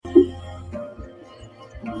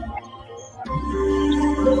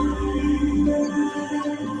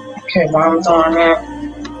Okay, while I'm doing that,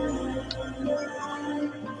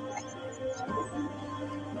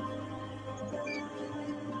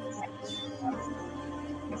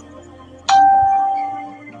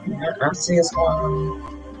 I see it's going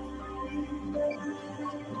on.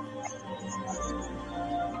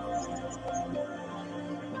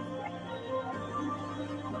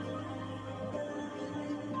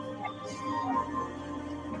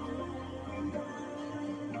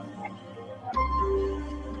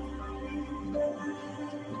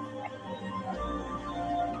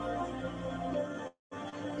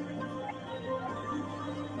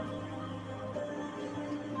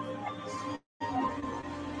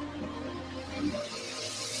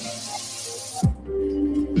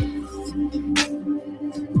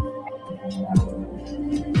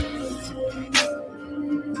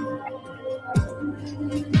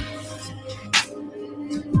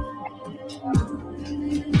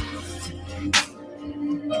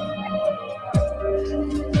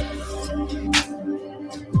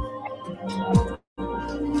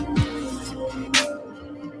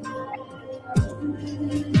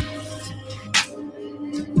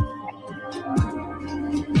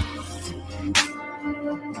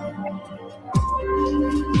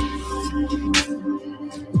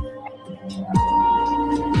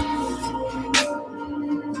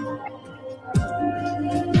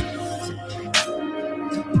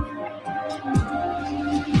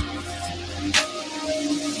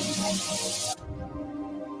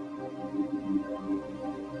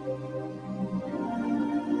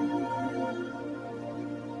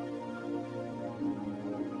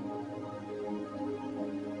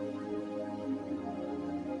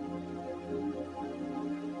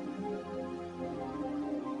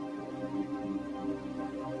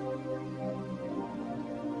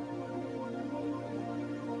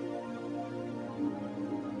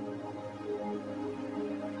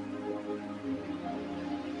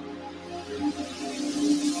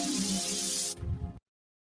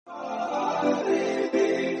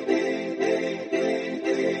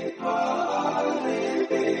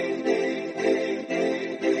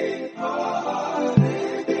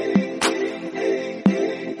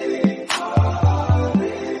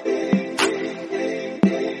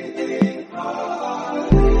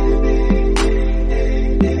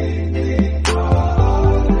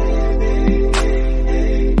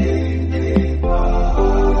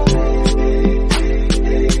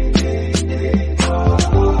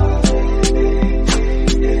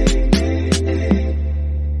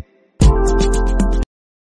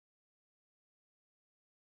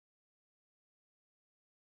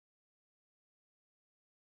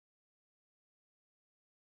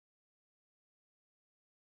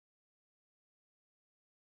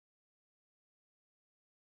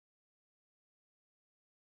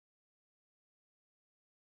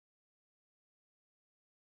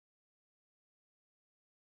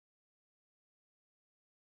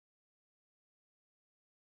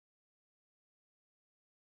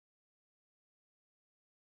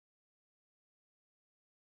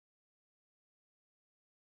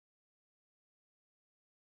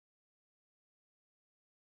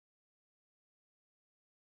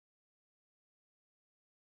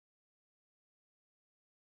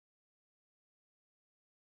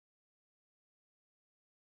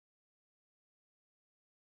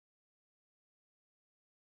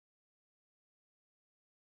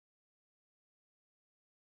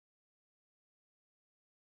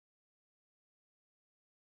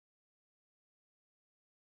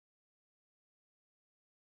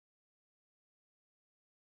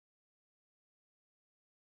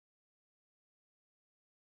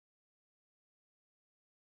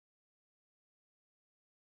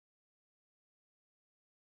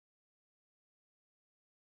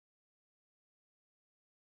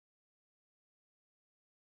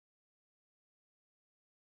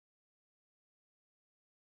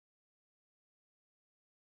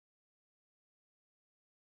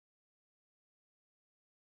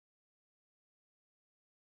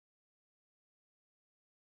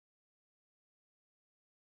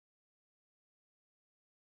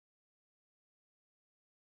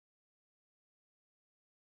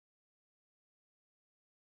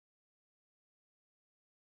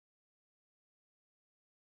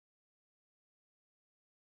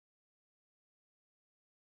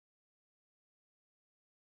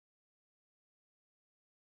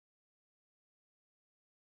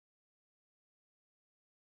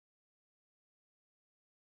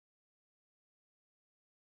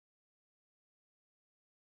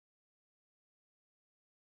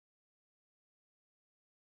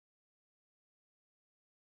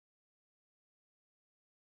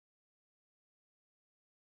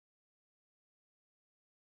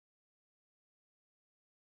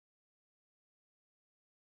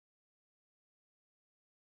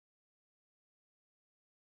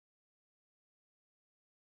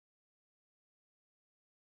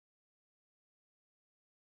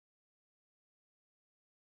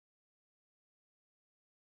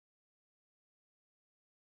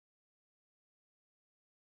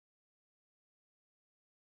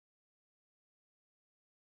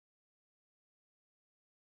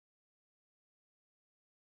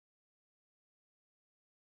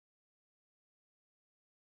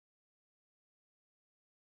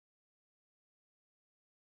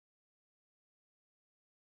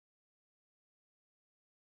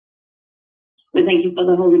 We thank you for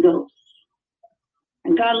the Holy Ghost.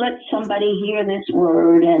 And God, let somebody hear this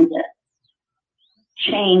word and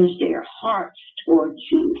change their hearts towards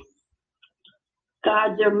you.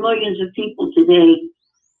 God, there are millions of people today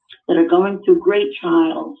that are going through great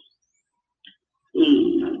trials.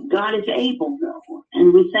 God is able, though,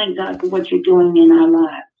 and we thank God for what you're doing in our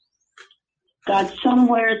lives. God,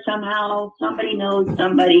 somewhere, somehow, somebody knows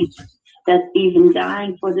somebody that's even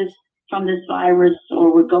dying from this virus,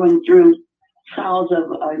 or we're going through trials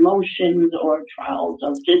of emotions or trials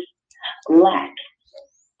of just lack.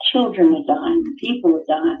 Children are dying, people are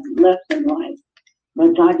dying, left and right.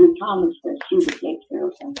 But God, you promised us you would take care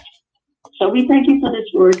of them. So we thank you for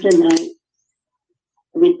this word tonight.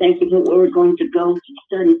 We thank you for what we're going to go to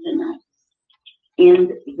study tonight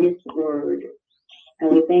in this word.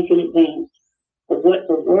 And we thank you in advance for what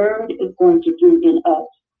the word is going to do in us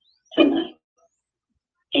tonight.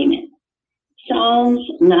 Amen. Psalms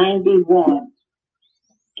 91.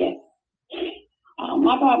 Okay.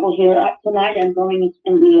 My Bible here, tonight I'm going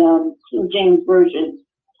in the King James Version.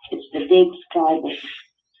 It's the Dake's Bible.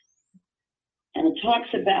 And it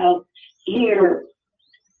talks about here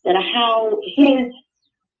that how his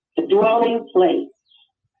dwelling place,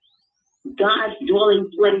 God's dwelling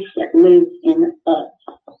place that lives in us,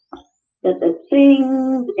 that the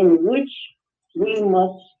things in which we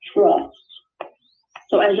must trust.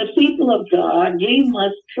 So as a people of God, we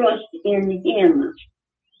must trust in him.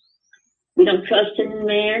 We don't trust in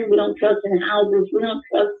man, we don't trust in houses, we don't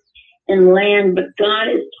trust in land, but God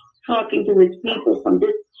is talking to his people from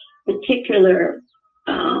this particular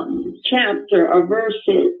chapter or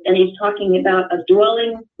verses, and he's talking about a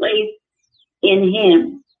dwelling place in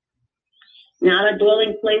him. Not a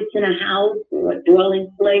dwelling place in a house, or a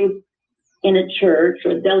dwelling place in a church,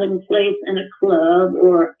 or a dwelling place in a club,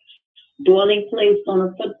 or dwelling place on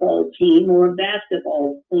a football team or a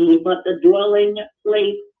basketball team, but the dwelling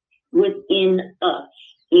place within us,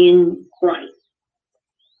 in Christ.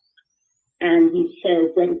 And he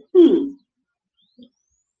says that he,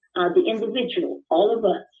 the individual, all of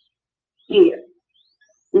us here,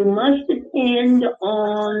 we must depend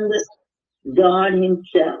on God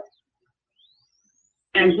himself.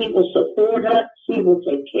 And he will support us, he will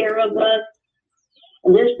take care of us.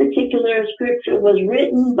 And this particular scripture was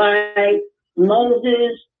written by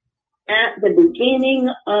Moses at the beginning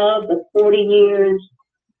of the 40 years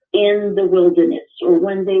in the wilderness, or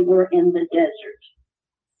when they were in the desert.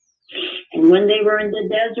 And when they were in the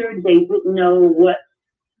desert, they didn't know what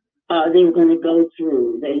they were going to go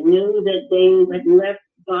through. They knew that they had left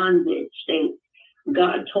bondage.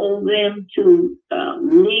 God told them to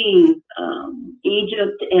leave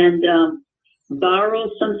Egypt and borrow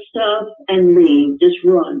some stuff and leave. Just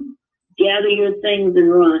run. Gather your things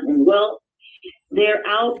and run. And well, they're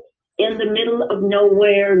out in the middle of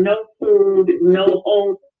nowhere, no food, no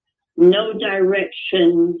hope, no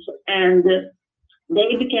directions, and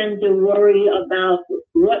they began to worry about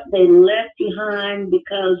what they left behind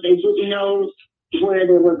because they didn't know where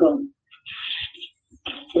they were going.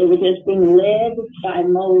 They were just being led by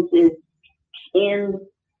Moses in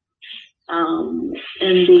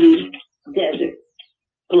the desert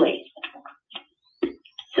place.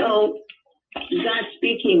 So God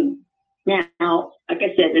speaking now, like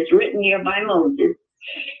I said, it's written here by Moses,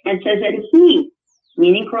 and says that he,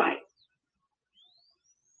 meaning Christ,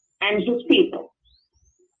 and his people,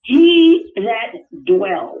 he that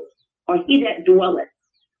dwells, or he that dwelleth.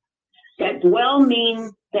 That dwell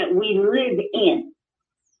means that we live in.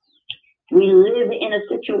 We live in a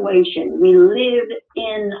situation. We live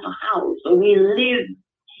in a house, or we live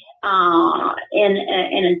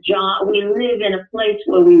in a job. We live in a place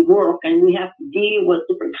where we work, and we have to deal with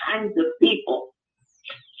different kinds of people.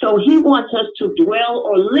 So he wants us to dwell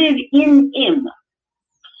or live in him.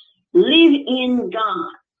 Live in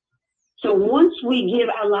God. So once we give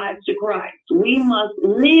our lives to Christ, we must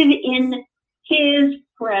live in his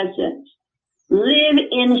presence, live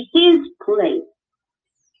in his place,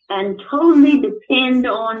 and totally depend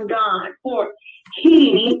on God. For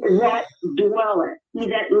he that dwelleth, he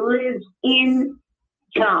that lives in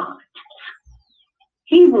God.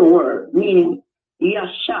 Hebrew word meaning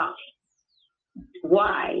yashab,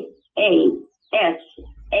 Y-A-S-A-B,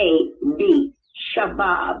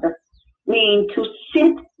 shabab, mean to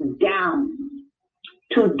sit down,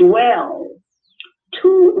 to dwell,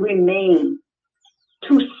 to remain,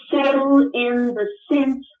 to settle in the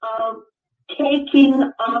sense of taking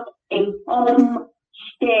up a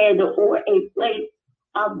homestead or a place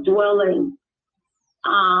of dwelling,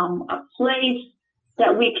 a place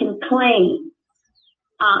that we can claim,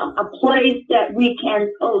 a place that we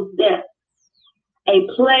can possess, a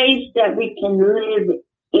place that we can live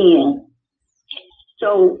in.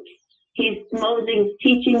 So Moses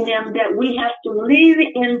teaching them that we have to live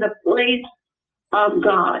in the place of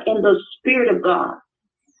God, in the Spirit of God.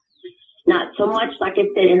 Not so much, like I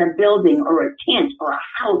said, in a building or a tent or a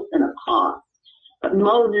house and a car. But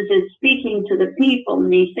Moses is speaking to the people,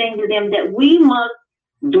 and he's saying to them that we must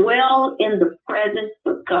dwell in the presence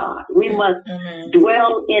of God. We must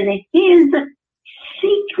dwell in his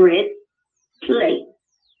secret place.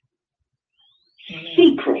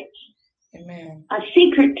 Secret. Amen. A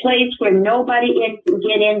secret place where nobody can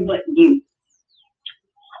get in but you.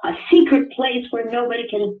 A secret place where nobody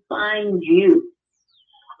can find you.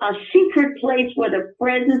 A secret place where the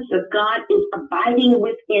presence of God is abiding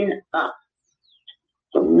within us.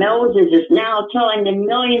 So Moses is now telling the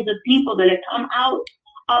millions of people that have come out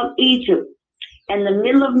of Egypt in the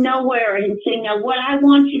middle of nowhere and saying, now what I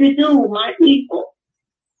want you to do, my people,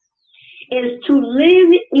 is to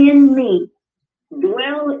live in me,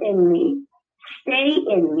 dwell in me, stay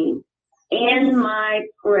in me, in my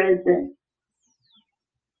presence.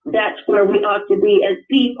 That's where we ought to be as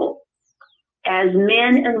people, as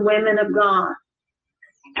men and women of God,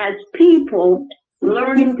 as people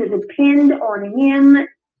learning to depend on him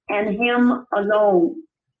and him alone.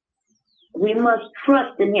 We must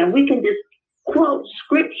trust in him. We can just quote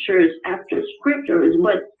scriptures after scriptures,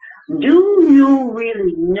 but do you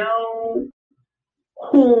really know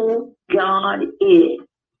who God is?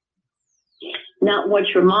 Not what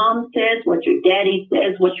your mom says, what your daddy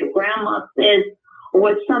says, what your grandma says, or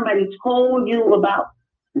what somebody told you about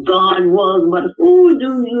God was, but who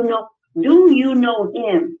do you know? Do you know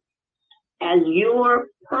him as your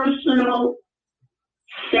personal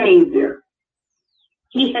Savior?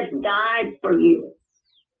 He has died for you.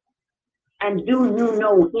 And do you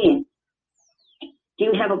know him? Do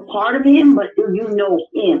you have a part of him, but do you know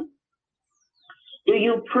him? Do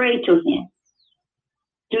you pray to him?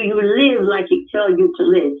 Do you live like he tells you to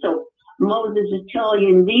live? So Moses is telling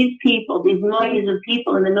you, these people, these millions of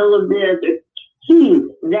people in the middle of the desert, he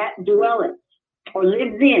that dwelleth or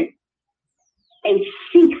lives in a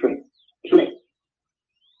secret place.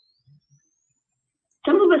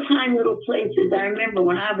 Some of us hide little places. I remember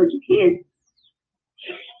when I was a kid,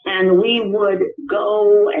 and we would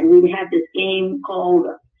go and we'd have this game called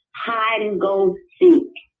hide and go seek.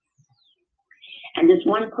 And this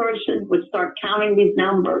one person would start counting these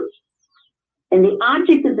numbers. And the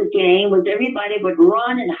object of the game was everybody would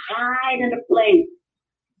run and hide in a place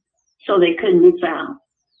so they couldn't be found.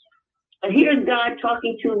 But here's God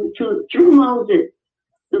talking through Moses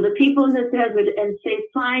to the people in the desert and say,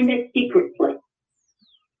 find a secret place.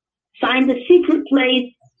 Find the secret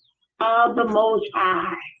place of the Most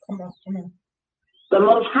High. Come on. The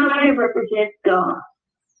Most High represents God.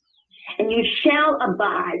 And you shall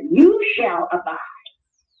abide. You shall abide.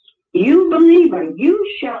 You believer, you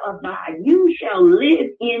shall abide. You shall live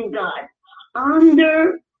in God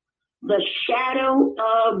under the shadow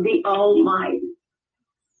of the Almighty.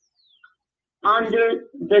 Under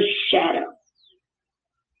the shadow.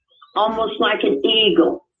 Almost like an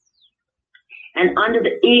eagle. And under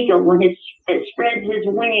the eagle, when it spreads his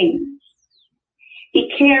wings,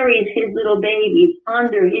 he carries his little babies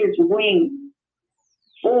under his wings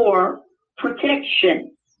for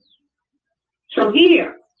protection. So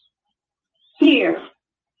here, he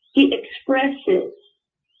expresses,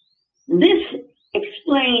 this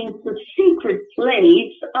explains the secret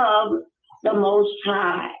place of the Most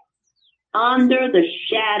High, under the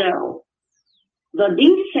shadow, the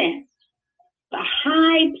defense, the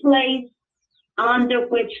high place under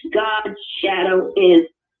which God's shadow is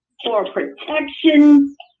for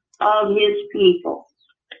protection of his people.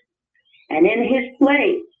 And in his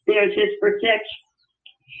place, there's his protection.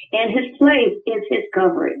 In his place is his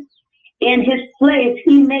covering. In his place,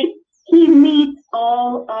 he meets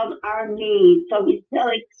all of our needs. So he's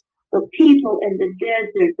telling the people in the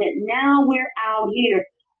desert that now we're out here,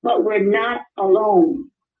 but we're not alone.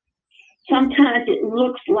 Sometimes it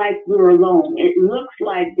looks like we're alone. It looks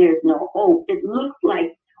like there's no hope. It looks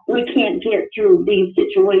like we can't get through these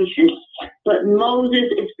situations. But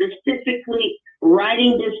Moses is specifically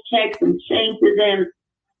writing this text and saying to them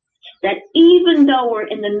that even though we're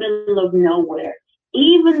in the middle of nowhere,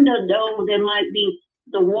 even though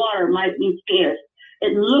the water might be scarce,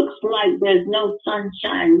 it looks like there's no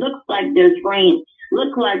sunshine, looks like there's rain,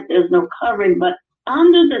 looks like there's no covering, but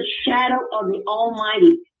under the shadow of the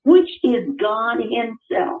Almighty, which is God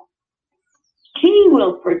himself, he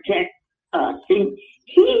will protect us. And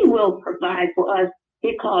he will provide for us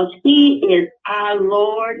because he is our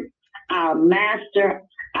Lord, our Master,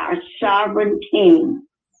 our sovereign King.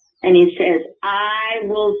 And he says, I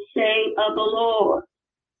will say of the Lord,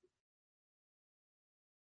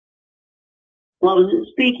 Moses is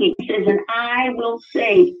speaking. He says, and I will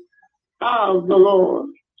say of the Lord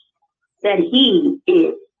that He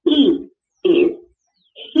is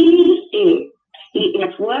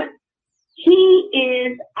what? He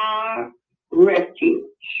is our refuge.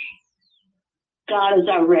 God is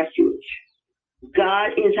our refuge.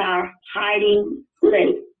 God is our hiding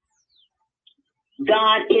place.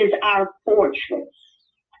 God is our fortress.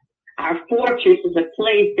 Our fortress is a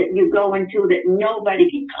place that you go into that nobody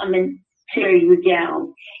can come and tear you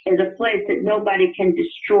down. It's a place that nobody can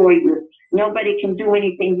destroy you. Nobody can do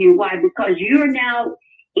anything to you. Why? Because you're now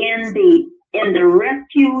in the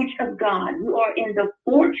refuge of God. You are in the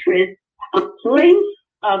fortress, a place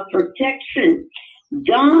of protection.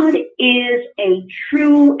 God is a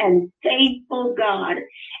true and faithful God,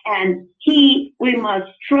 and we must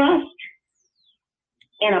trust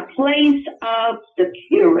in a place of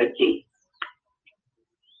security.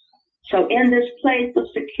 So in this place of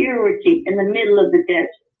security, in the middle of the desert,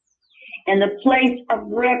 in the place of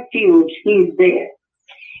refuge, He's there.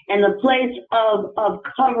 In the place of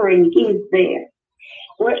covering, He's there.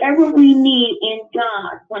 Wherever we need in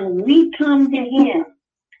God, when we come to Him,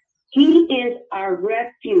 He is our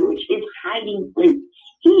refuge, His hiding place.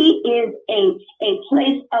 He is a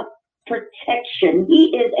place of protection.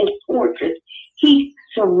 He is a fortress. He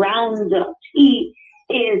surrounds us. He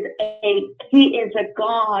is a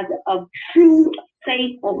God of true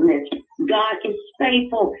faithfulness. God is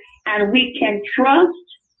faithful, and we can trust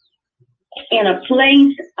in a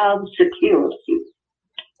place of security.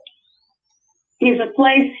 He's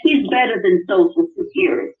better than social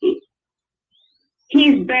security.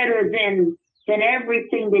 He's better than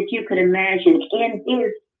everything that you could imagine in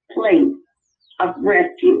His place of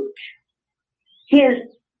refuge, His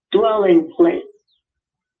dwelling place.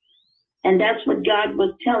 And that's what God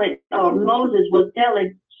was telling, or Moses was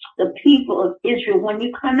telling the people of Israel, when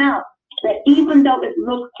you come out, that even though it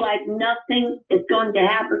looks like nothing is going to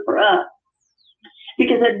happen for us,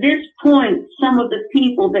 because at this point, some of the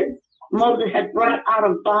people that Moses had brought out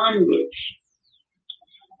of bondage,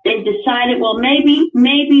 they decided, well, maybe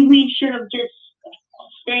we should have just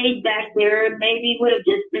stayed back there. Maybe we would have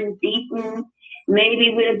just been beaten.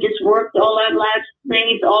 Maybe we'd have just worked all our lives,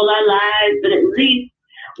 slaved all our lives, but at least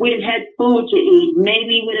we'd have had food to eat.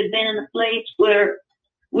 Maybe we'd have been in a place where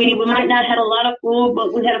we might not have had a lot of food,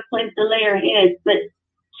 but we had a place to lay our heads. But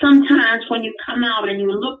sometimes when you come out and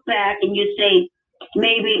you look back and you say,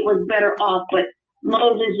 maybe it was better off. But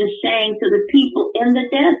Moses is saying to the people in the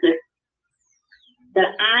desert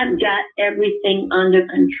that I've got everything under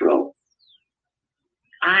control.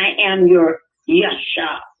 I am your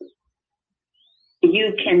Yasha.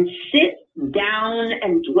 You can sit down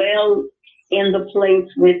and dwell in the place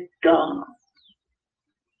with God.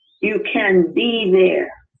 You can be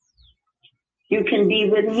there. You can be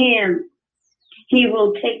with Him. He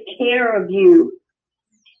will take care of you.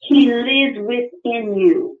 He lives within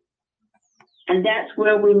you. And that's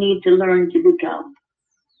where we need to learn to become.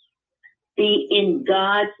 Be in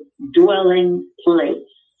God's dwelling place.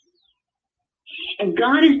 And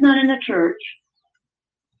God is not in a church.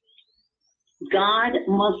 God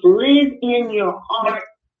must live in your heart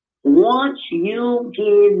once you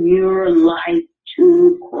give your life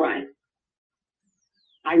to Christ.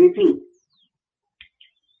 I repeat,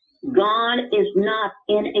 God is not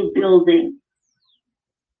in a building,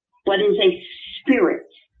 but is a spirit.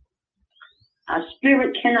 A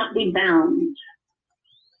spirit cannot be bound.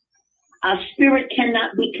 A spirit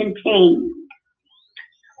cannot be contained.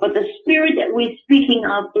 But the spirit that we're speaking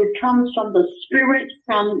of, it comes from the Spirit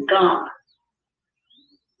from God.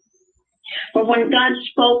 For when God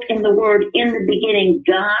spoke in the Word, in the beginning,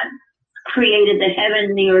 God created the heaven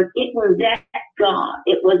and the earth. It was that God.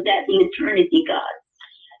 It was that the eternity God.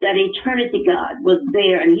 That eternity God was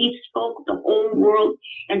there, and He spoke the whole world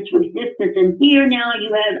into existence. And here now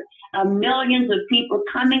you have millions of people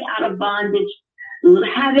coming out of bondage,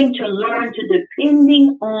 having to learn to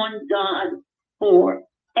depending on God for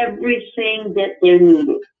everything that they're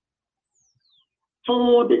needed.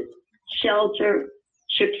 Food, shelter,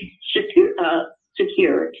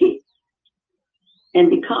 security. And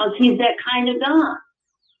because He's that kind of God,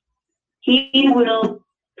 He will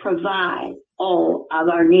provide all of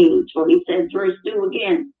our needs. For He says, verse 2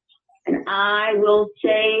 again, and I will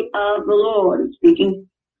say of the Lord, speaking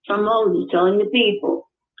from Moses, telling the people,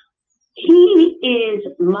 He is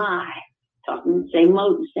my, saying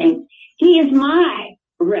Moses, saying, He is my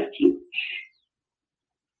refuge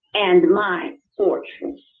and my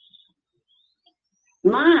fortress,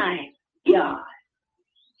 my God,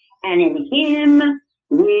 and in Him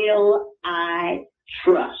will I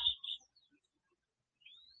trust.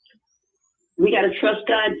 We got to trust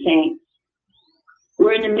God, saints.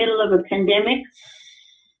 We're in the middle of a pandemic,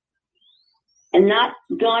 and not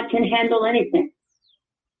God can handle anything.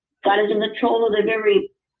 God is in control of the very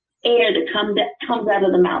air that comes out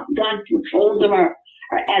of the mouth. God controls of our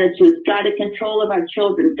attitudes. God is control of our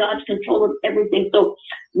children. God's control of everything. So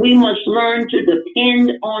we must learn to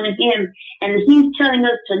depend on Him. And He's telling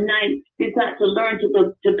us tonight, we've got to learn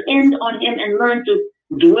to depend on Him and learn to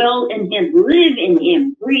dwell in Him, live in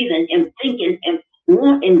Him, breathe in Him, think in Him,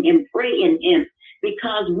 want in Him, pray in Him.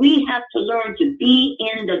 Because we have to learn to be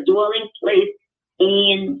in the dwelling place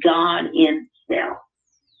in God Himself.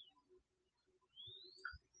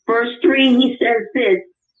 Verse 3, He says this,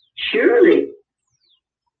 surely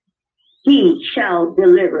He shall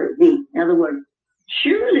deliver thee. In other words,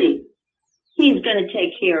 surely He's going to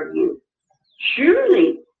take care of you.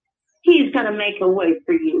 Surely He's going to make a way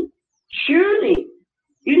for you. Surely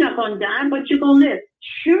you're not going to die, but you're going to live.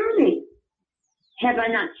 Surely. Have I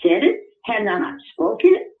not said it? Have I not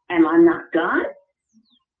spoken it? Am I not God?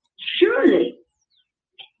 Surely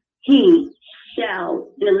He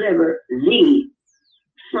shall deliver thee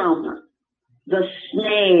from the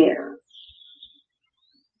snare.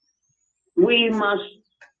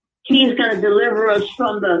 He's going to deliver us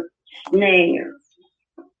from the snares.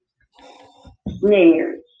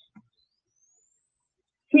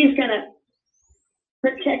 He's going to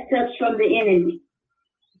protect us from the enemy.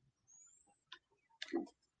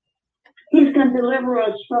 He's going to deliver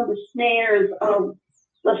us from the snares of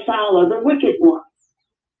the fowler, the wicked one.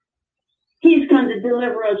 He's going to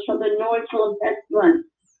deliver us from the noisome pestilence,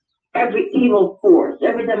 every evil force,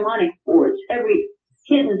 every demonic force, every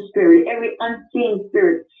hidden spirit, every unseen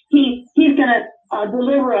spirit. He's going to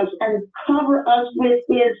deliver us and cover us with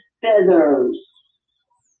His feathers,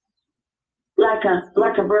 like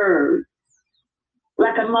a bird,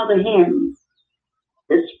 like a mother hen,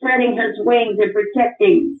 that's spreading His wings and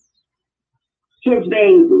protecting His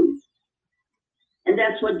babies. And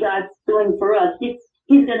that's what God's doing for us.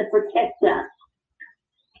 He's going to protect us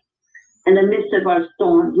in the midst of our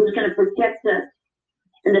storms. He's going to protect us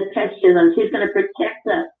in the pestilence. He's going to protect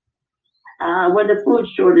us when the food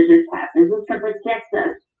shortages happen. He's going to protect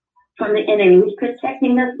us from the enemy. He's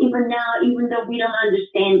protecting us even now, even though we don't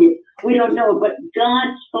understand it. We don't know it. But God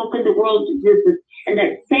spoke in the world to existence. And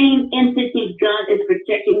that same entity, God, is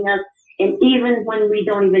protecting us. And even when we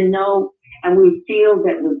don't even know and we feel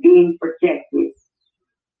that we're being protected,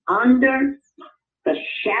 under the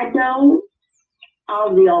shadow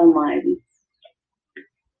of the Almighty.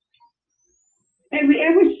 Have you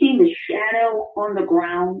ever seen the shadow on the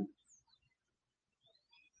ground?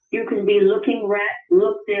 You can be look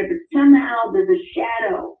there, but somehow there's a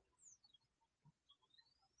shadow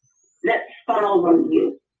that follows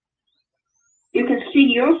you. You can see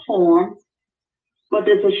your form, but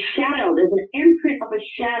there's a shadow, there's an imprint of a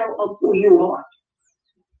shadow of who you are.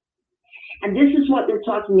 And this is what they're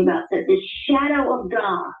talking about, that the shadow of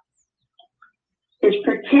God is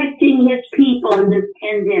protecting His people in this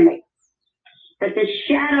pandemic. That the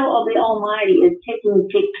shadow of the Almighty is taking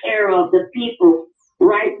care of the people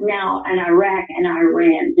right now in Iraq and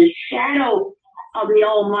Iran. The shadow of the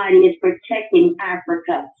Almighty is protecting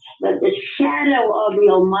Africa. That the shadow of the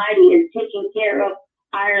Almighty is taking care of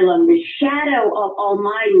Ireland. The shadow of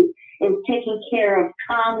Almighty is taking care of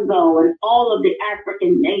Congo and all of the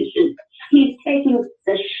African nations. He's taking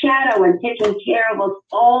the shadow and taking care of us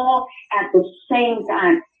all at the same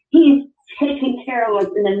time. He's taking care of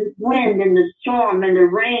us in the wind and the storm and the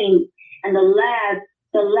rain and the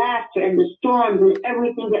laughter and the storms and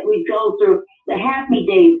everything that we go through, the happy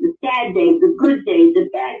days, the sad days, the good days, the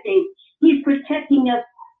bad days. He's protecting us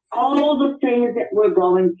all the things that we're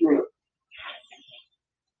going through.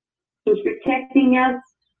 He's protecting us.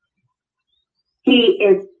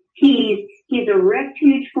 He's a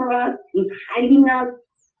refuge for us. He's hiding us.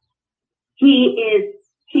 He's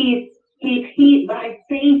by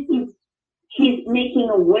faith, he's making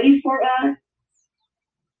a way for us.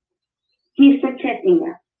 He's protecting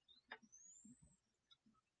us.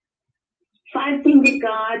 5 things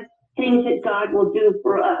that God will do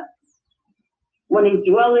for us when He's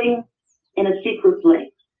dwelling in a secret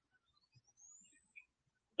place.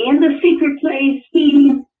 In the secret place,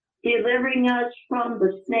 He's delivering us from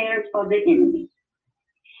the snares of the enemy.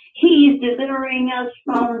 He's delivering us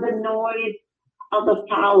from the noise of the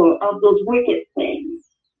power of those wicked things,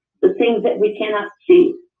 the things that we cannot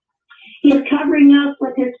see. He's covering us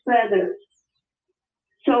with His feathers.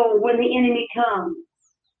 So when the enemy comes,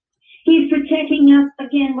 He's protecting us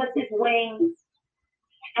again with His wings.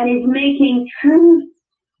 And He's making truth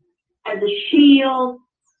as a shield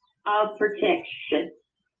of protection.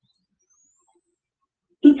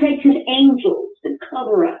 He takes His angels to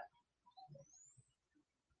cover us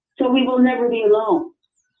So we will never be alone.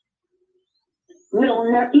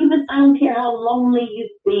 We'll never, even, I don't care how lonely you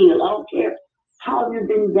feel. I don't care how you've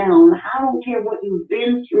been down. I don't care what you've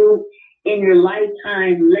been through in your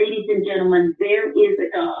lifetime. Ladies and gentlemen, there is a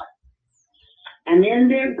God. And in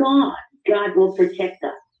their God, God will protect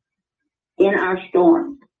us in our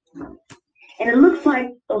storms. And it looks like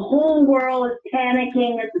the whole world is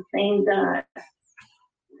panicking at the same time.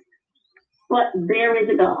 But there is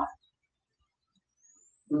a God.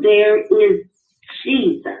 There is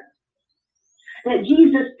Jesus. That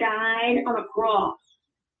Jesus died on a cross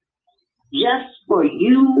just for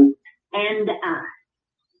you and I.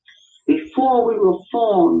 Before we were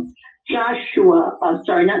formed,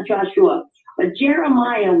 but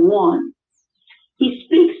Jeremiah 1, he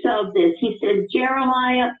speaks of this. He said,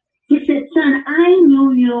 Jeremiah, he said, son, I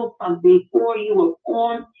knew you from before you were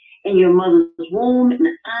formed in your mother's womb, and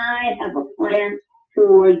I have a plan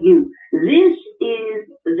for you. This is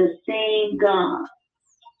the same God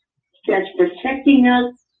that's protecting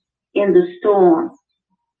us in the storm.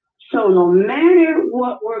 So no matter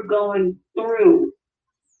what we're going through,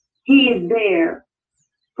 he is there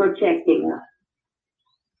protecting us.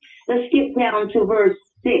 Let's skip down to verse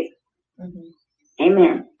 6. Mm-hmm.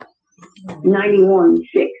 Amen.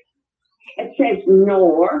 91:6. It says,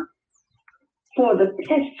 nor for the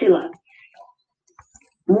pestilence,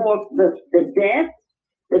 more the death,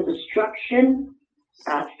 the destruction,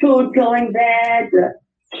 food going bad, the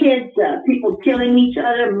kids, people killing each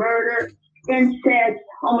other, murder, incest,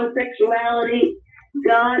 homosexuality.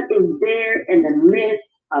 God is there in the midst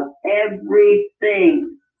of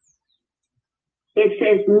everything. It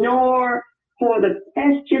says, nor for the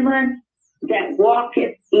pestilence that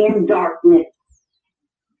walketh in darkness.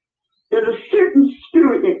 There's a certain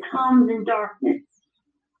spirit that comes in darkness.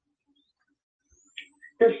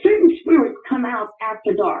 The certain spirits come out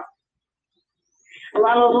after dark. A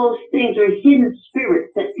lot of those things are hidden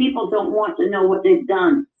spirits that people don't want to know what they've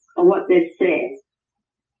done or what they've said.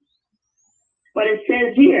 But it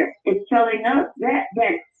says here, it's telling us that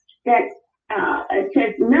it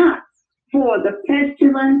says not for the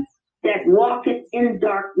pestilence that walketh in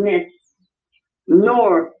darkness,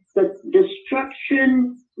 nor the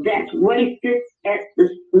destruction that wasteth at the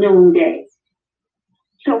noonday.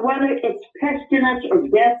 So whether it's pestilence or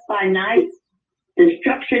death by night,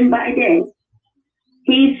 destruction by day,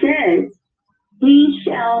 he says, he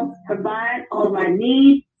shall provide all my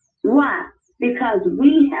needs. Why? Because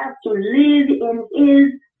we have to live in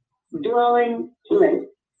his dwelling place.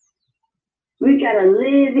 We got to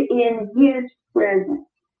live in his presence.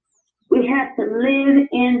 We have to live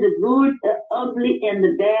in the good, the ugly, and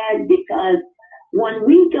the bad, because when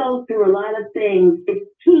we go through a lot of things, it's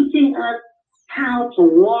teaching us how to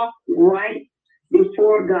walk right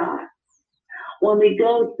before God. When we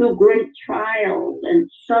go through great trials and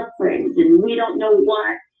sufferings and we don't know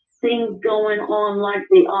why things going on like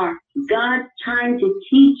they are, God's trying to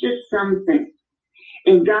teach us something.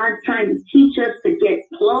 And God's trying to teach us to get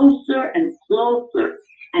closer and closer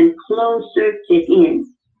and closer to him.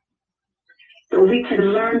 So we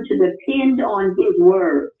can learn to depend on his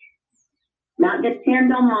word. Not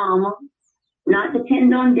depend on mama, not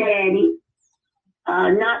depend on daddy,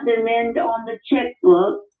 not depend on the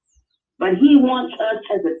checkbook, but he wants us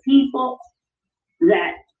as a people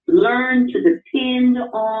that learn to depend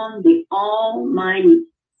on the Almighty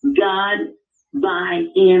God by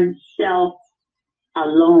himself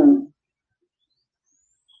alone.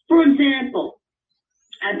 For example,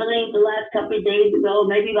 I believe the last couple of days ago,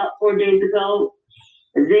 maybe about 4 days ago,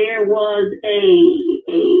 there was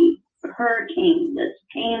a hurricane that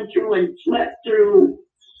came through and swept through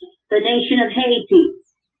the nation of Haiti.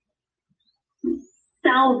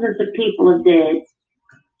 Thousands of people are dead.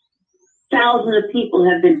 Thousands of people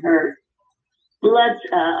have been hurt.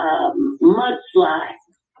 Mudslide.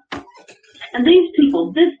 And these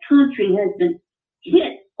people, this country has been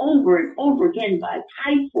hit over and over again by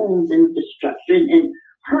typhoons and destruction and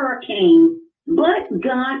hurricanes. But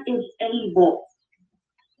God is able.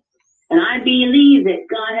 And I believe that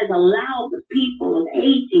God has allowed the people of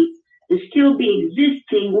Haiti to still be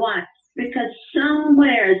existing. Why? Because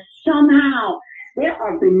somewhere, somehow, there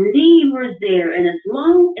are believers there. And as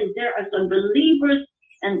long as there are some believers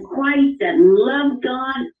in Christ that love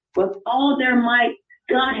God with all their might,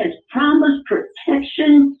 God has promised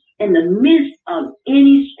protection in the midst of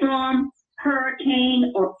any storm,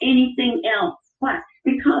 hurricane, or anything else. Why?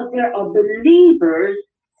 Because there are believers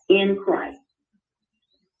in Christ.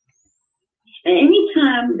 And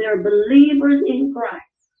anytime there are believers in Christ,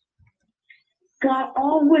 God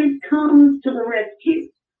always comes to the rescue.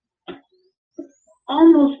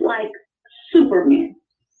 Almost like Superman.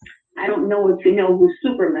 I don't know if you know who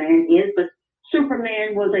Superman is, but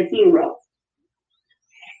Superman was a hero.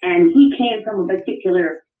 And he came from a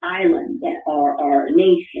particular island or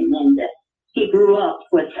nation, and he grew up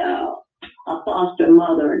with a foster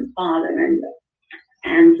mother and father,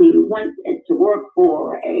 and he went to work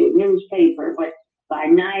for a newspaper, but by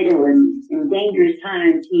night or in dangerous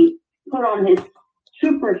times, he put on his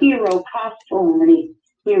superhero costume and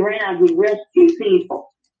he ran out, he rescued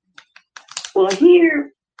people. Well,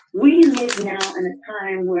 here we live now in a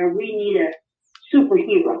time where we need a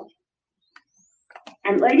superhero.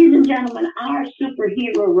 And ladies and gentlemen, our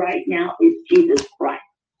superhero right now is Jesus Christ.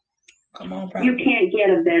 Come on, you can't get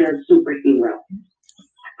a better superhero.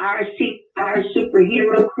 Our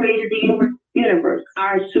superhero created the universe.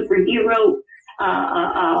 Our superhero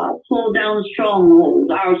pulled down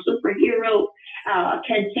strongholds. Our superhero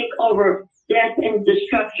can take over death and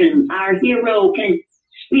destruction. Our hero can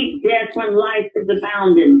speak death when life is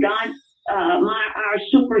abounding. God, our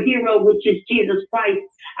superhero, which is Jesus Christ,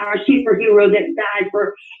 our superhero that died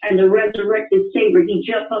for and the resurrected Savior. He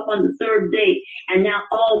jumped up on the third day, and now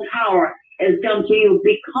all power has come to you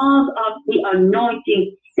because of the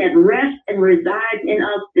anointing that rests and resides in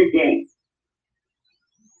us today.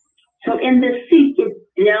 So in the secret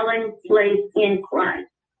dwelling place in Christ,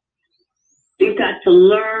 you've got to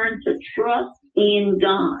learn to trust in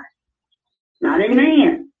God. Not in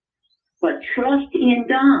man, but trust in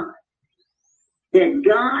God. That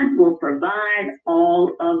God will provide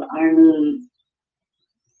all of our needs.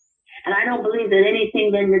 And I don't believe that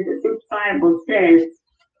anything that this Bible says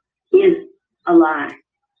is a lie.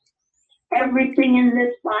 Everything in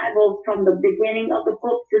this Bible, from the beginning of the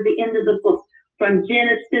book to the end of the book, from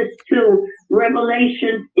Genesis to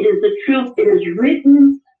Revelation, it is the truth. It is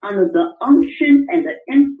written under the unction and the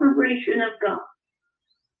inspiration of God.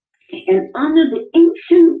 And under the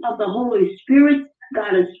unction of the Holy Spirit,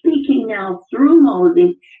 God is speaking now through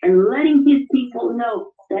Moses and letting his people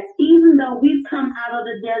know that even though we've come out of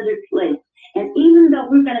the desert place, and even though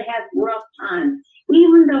we're going to have rough times,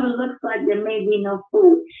 even though it looks like there may be no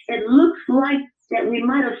food, it looks like that we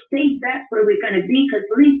might have stayed back where we're going to be, because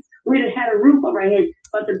at least we'd have had a roof over our heads.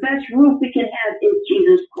 But the best roof we can have is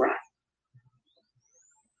Jesus Christ.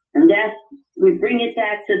 And we bring it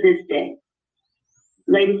back to this day.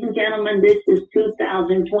 Ladies and gentlemen, this is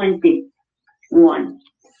 2021.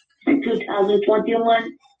 In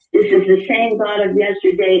 2021, this is the same God of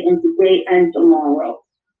yesterday and today and tomorrow.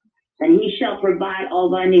 And he shall provide all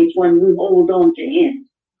thy needs when we hold on to him,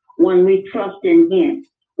 when we trust in him,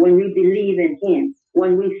 when we believe in him,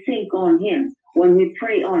 when we think on him, when we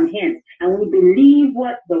pray on him, and we believe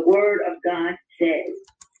what the word of God says.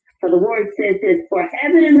 For the word says this, for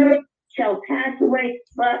heaven and earth shall pass away,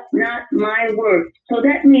 but not my word. So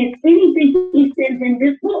that means anything he says in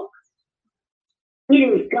this book, it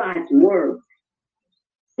is God's word.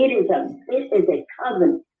 It is a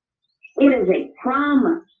covenant. It is a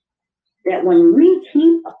promise that when we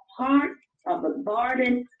keep a part of the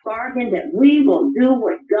bargain, that we will do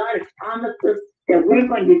what God has promised us that we're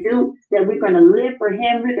going to do, that we're going to live for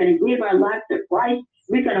him, we're going to give our life to Christ,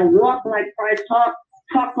 we're going to walk like Christ, talk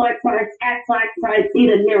like Christ, act like Christ, be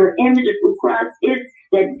the mirror image of who Christ is,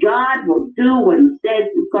 that God will do what he says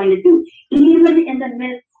he's going to do, even in the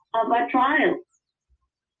midst of our trials.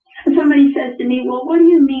 Somebody says to me, well, what do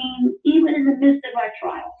you mean, even in the midst of our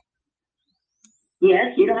trial?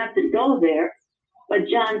 Yes, you don't have to go there, but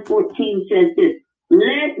John 14 says this,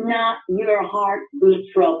 let not your heart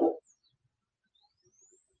be troubled.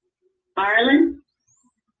 Ireland,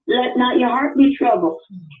 let not your heart be troubled.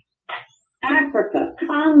 Africa,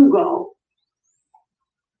 Congo,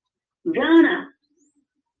 Ghana,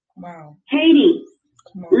 wow. Haiti,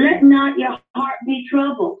 let not your heart be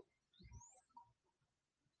troubled.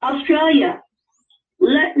 Australia,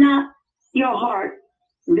 let not your heart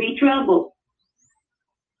be troubled.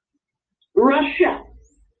 Russia,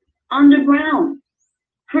 underground,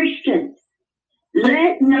 Christians,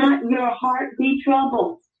 let not your heart be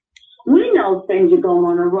troubled. We know things are going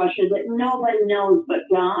on in Russia that nobody knows but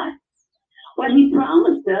God. But he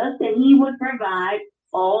promised us that he would provide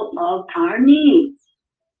all of our needs.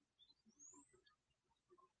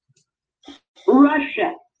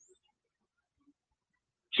 Russia,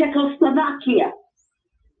 Czechoslovakia.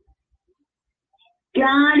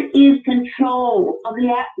 God is control of the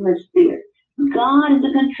atmosphere. God is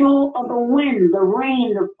in control of the wind, the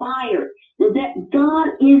rain, the fire. That God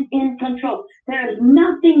is in control. There is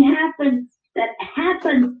nothing that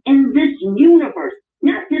happens in this universe,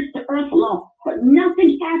 not just the earth alone, but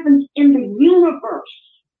nothing happens in the universe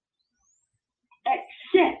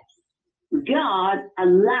except God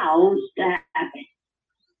allows to happen.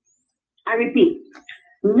 I repeat,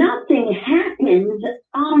 Nothing happens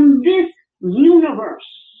on this universe.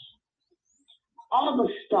 All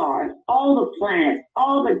the stars, all the planets,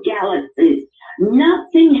 all the galaxies.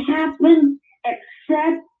 Nothing happens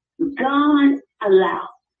except God allows.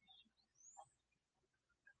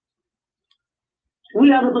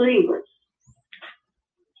 We are the believers.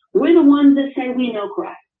 We're the ones that say we know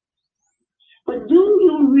Christ. But do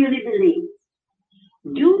you really believe?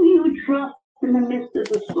 Do you trust in the midst of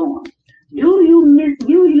the storm? Do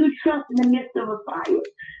you trust in the midst of a fire?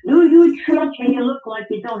 Do you trust when you look like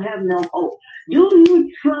you don't have no hope? Do you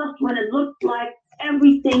trust when it looks like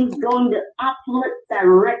everything's going the opposite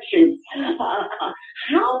direction?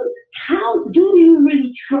 How do you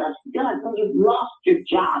really trust God when you've lost your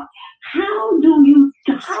job? Do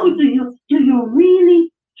you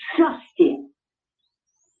really trust Him?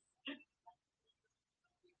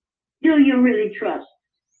 Do you really trust?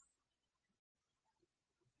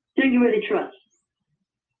 Do you really trust?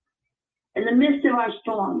 In the midst of our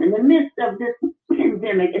storm, in the midst of this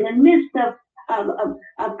pandemic, in the midst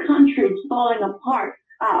of countries falling apart,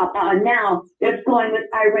 now it's going with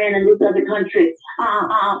Iran and this other country.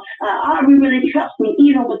 Are we really trusting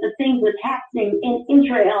even with the things that's happening in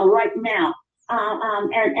Israel right now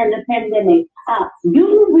and the pandemic?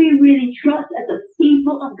 Do we really trust as a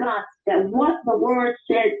people of God that what the word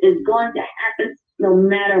says is going to happen no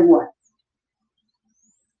matter what?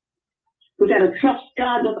 We got to trust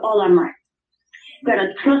God with all our might. We got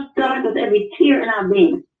to trust God with every tear in our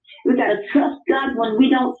being. We got to trust God when we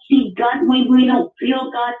don't see God, when we don't feel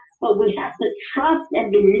God, but we have to trust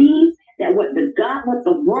and believe that what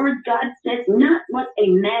the word God says, not what a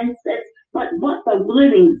man says, but what the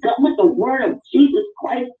living God, what the word of Jesus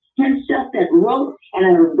Christ Himself that wrote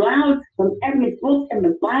and allowed from every book in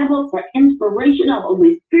the Bible for inspiration of the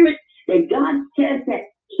Holy Spirit, that God says that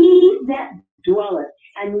He that dwelleth.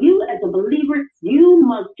 And you as a believer, you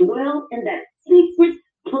must dwell in that secret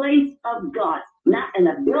place of God. Not in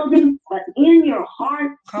a building, but in your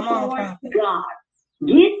heart toward God.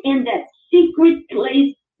 Get in that secret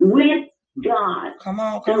place with God.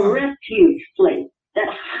 The refuge place, that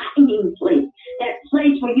hiding place, that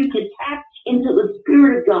place where you can tap into the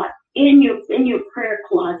Spirit of God in your prayer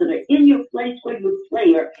closet, or in your place where you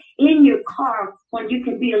play, or in your car when you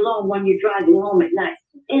can be alone when you're driving home at night.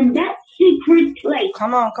 In that secret place.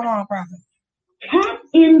 Come on, prophet. Tap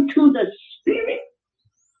into the Spirit.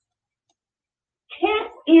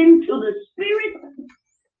 Tap into the Spirit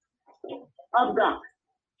of God.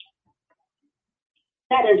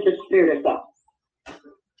 That is the Spirit of God.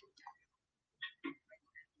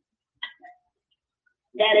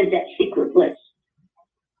 That is that secret place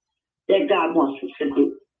that God wants us to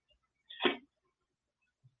do.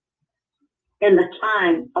 In the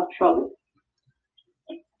time of trouble.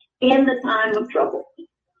 In the time of trouble.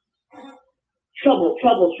 Trouble.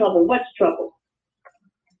 What's trouble?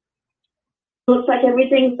 Looks like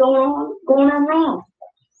everything's going on wrong.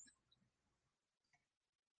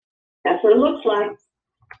 That's what it looks like.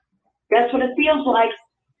 That's what it feels like.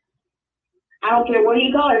 I don't care where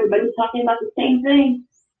you go, everybody's talking about the same thing.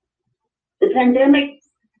 The pandemic,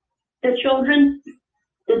 the children,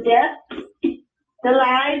 the death, the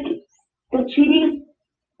lies, the cheating,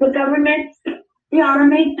 the government, the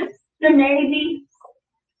army, the Navy.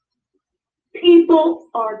 People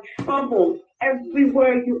are troubled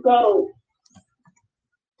everywhere you go.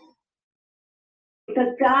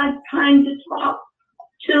 Because God's trying to talk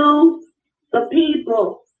to the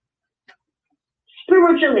people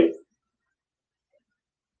spiritually.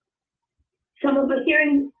 Some of us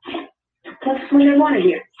hearing because when they want to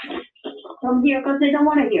hear. Some hear because they don't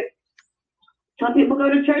want to hear. Some people go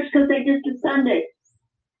to church because they just it's Sunday.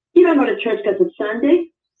 You don't go to church because it's Sunday.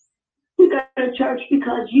 You go to church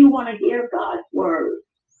because you want to hear God's word.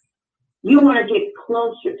 You want to get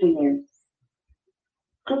closer to Him.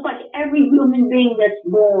 Because like every human being that's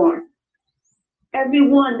born,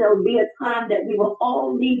 everyone, there will be a time that we will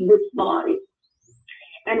all leave this body.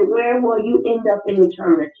 And where will you end up in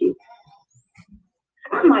eternity?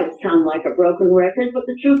 I might sound like a broken record, but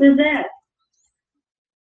the truth is that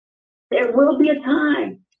there will be a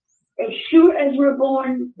time. As sure as we're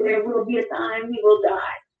born, there will be a time we will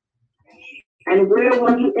die. And where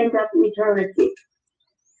will you end up in eternity?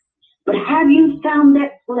 But have you found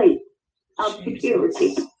that place of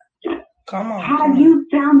security? Have you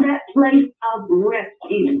found that place of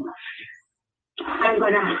refuge? I'm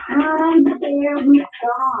going to hide there with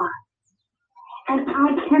God. And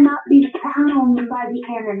I cannot be found by the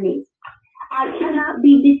enemy. I cannot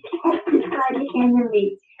be detected by the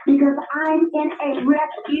enemy. Because I'm in a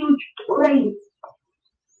refuge place.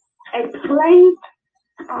 A place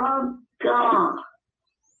of God.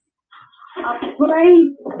 a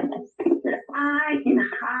place that I can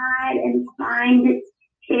hide and find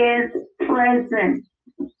His presence.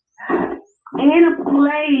 In a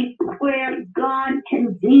place where God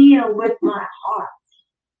can deal with my heart,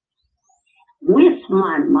 with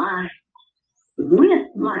my mind, with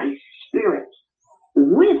my spirit,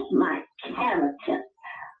 with my character,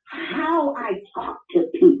 how I talk to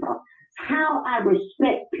people, how I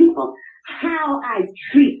respect people, how I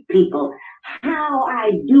treat people, how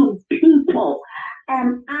I do people.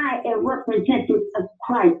 Am I a representative of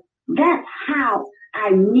Christ? That's how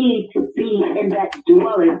I need to be in that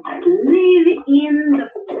dwelling. Live in the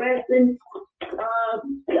presence of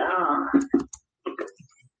God.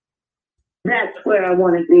 That's where I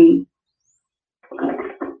want to be.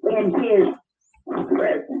 In His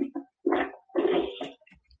presence.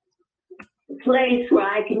 A place where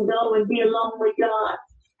I can go and be alone with God.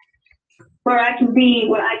 Where I can be,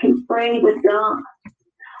 where I can pray with God.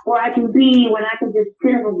 Where I can be, when I can just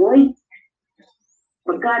sit and wait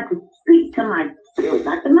for God to speak to my spirit,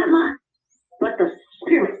 not to my mind, but the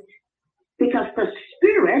spirit. Because the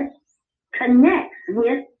spirit connects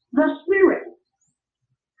with the spirit.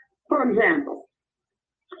 For example,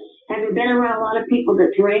 have you been around a lot of people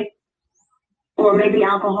that drink? Or maybe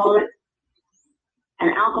alcoholic? An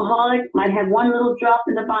alcoholic might have one little drop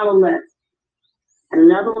in the bottle left. And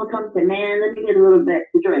another one comes and, man, let me get a little bit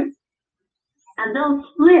to drink. And they'll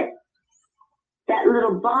split that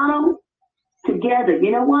little bottle together.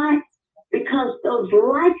 You know why? Because those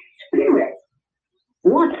like spirits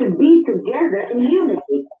want to be together in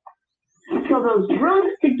unity. So those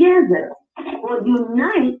drugs together will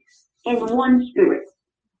unite in one spirit.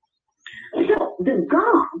 So the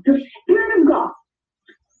God, the Spirit of God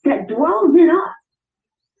that dwells in us,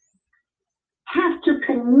 have to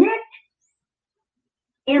connect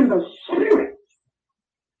in the spirit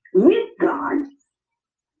with God,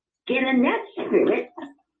 get in that spirit,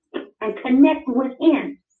 and connect with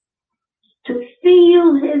Him to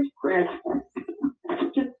feel His presence,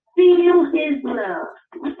 to feel His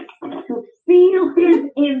love, to feel His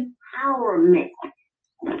empowerment.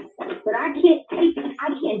 But I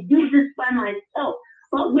can't do this by myself.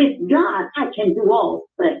 But with God, I can do all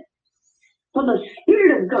things. So the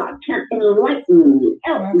Spirit of God can enlighten me,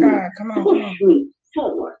 help me, push me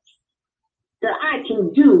forward. That I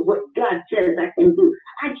can do what God says I can do.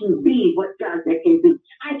 I can be what God says I can do.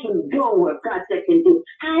 I can go where God says I can do.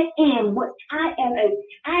 I am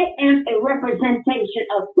a representation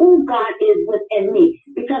of who God is within me.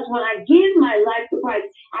 Because when I give my life to Christ,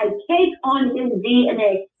 I take on His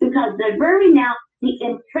DNA. Because the very now,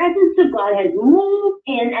 the presence of God has moved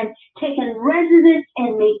in and taken residence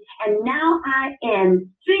in me. And now I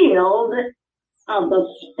am filled of the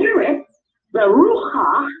Spirit, the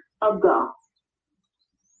Ruach of God.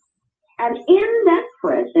 And in that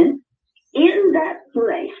presence, in that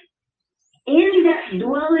place, in that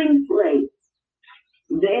dwelling place,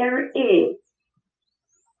 there is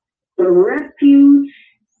the refuge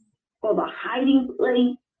or the hiding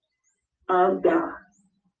place of God.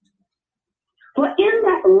 For in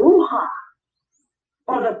that Ruach,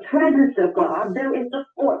 or the presence of God, there is a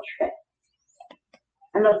fortress.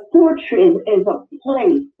 And the fortress is a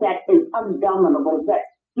place that is undominable, that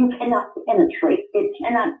you cannot penetrate. It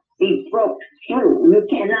cannot be broke through. You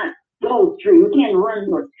cannot go through. You can't run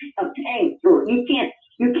or obtain through it.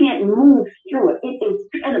 You can't move through it. It is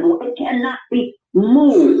credible. It cannot be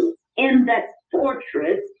moved in that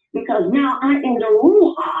fortress, because now I'm in the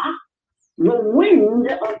Ruach, the wind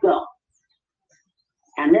of God.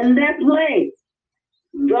 And in that place,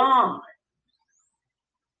 God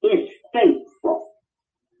is faithful.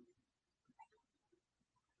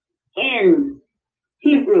 In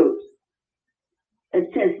Hebrews, it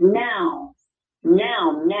says now,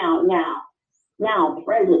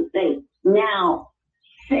 present faith, now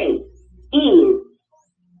faith is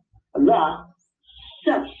the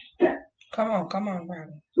substance. Come on,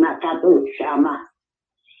 brother.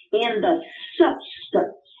 In the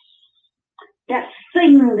substance, that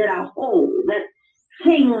thing that I hold, that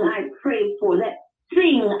thing I pray for, that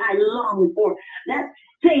thing I long for, that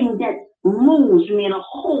thing that moves me and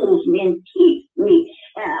holds me and keeps me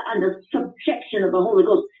under subjection of the Holy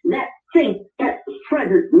Ghost, that thing, that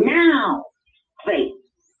presence, now faith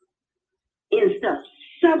is the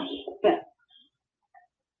substance,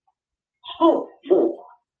 hope for,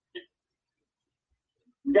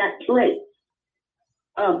 that place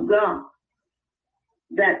of God,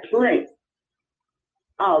 that place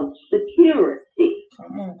of security.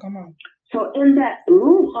 Come on. So in that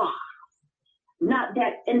Ruach, not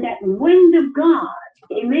that, in that wind of God,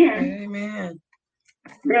 amen. Amen.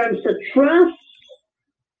 There's a trust,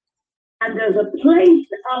 And there's a place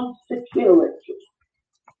of security.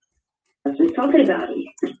 That's what we're talking about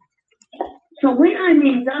here. So when I'm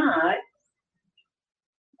in God,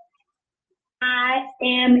 I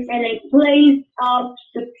am in a place of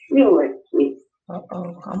security.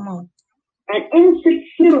 Come on. And in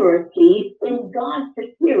security, in God's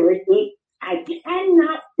security, I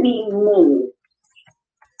cannot be moved.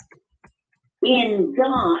 In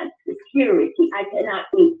God's security, I cannot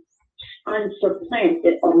be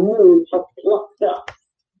unsupplanted or moved or plucked up.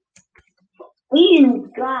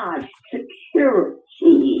 In God's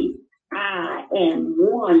security, I am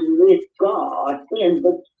one with God in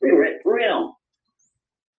the spirit realm.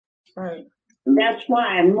 Right. That's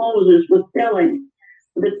why Moses was telling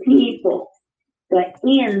the people that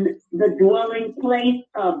in the dwelling place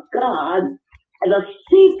of God, the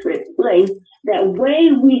secret place, that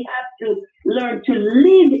way we have to learn to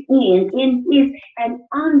live in his and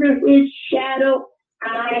under his shadow.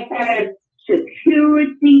 I have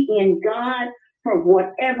security in God for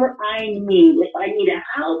whatever I need. If I need a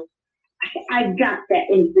house, I got that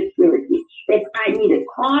in security. If I need a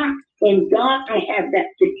car, in God, I have that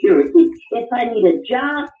security. If I need a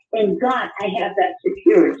job, in God, I have that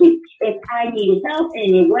security. If I need help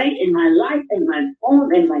anyway in my life, in my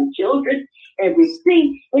home, in my children,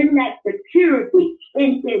 everything, in that security,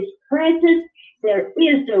 in his presence, there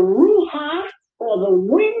is the Ruach, or the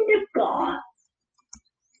wind of God,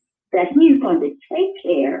 that he's going to take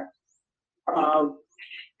care of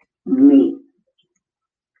me.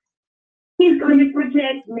 He's going to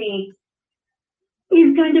protect me.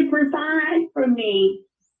 He's going to provide for me.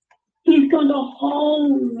 He's going to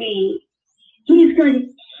hold me. He's going to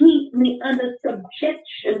keep me under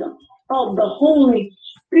subjection of the Holy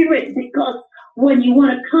Spirit, because when you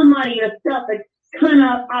want to come out of yourself and come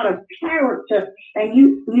out of character, and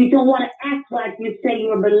you don't want to act like you say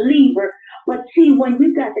you're a believer, but see, when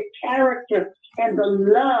you got the character and the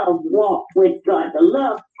love walk with God, the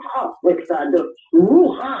love talk with God, the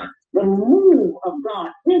Ruach, the move of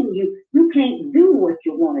God in you, you can't do what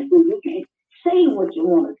you want to do. You can't say what you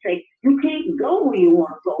want to say. You can't go where you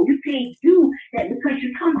want to go. You can't do that because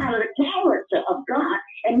you come out of the character of God,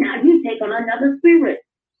 and now you take on another spirit.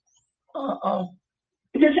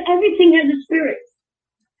 Because everything has a spirit.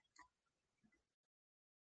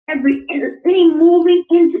 Any moving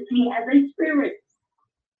entity has a spirit.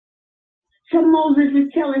 So Moses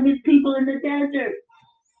is telling his people in the desert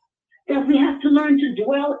that we have to learn to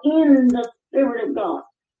dwell in the Spirit of God.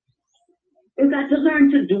 We've got to learn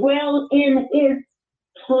to dwell in his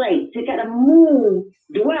place. We got to move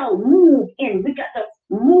in. We got to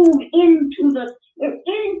move into the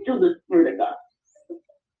Spirit of God.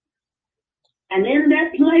 And in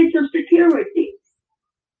that place of security,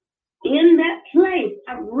 in that place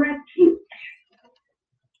of refuge,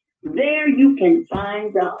 there you can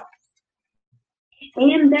find God.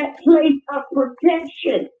 In that place of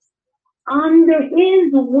protection, under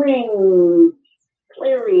his wings,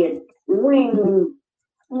 period, wings,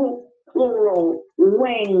 plural,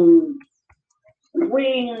 wings,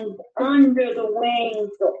 under the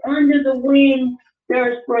wings. So under the wings,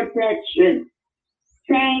 there's protection.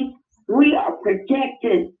 Saints, we are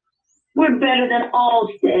protected. We're better than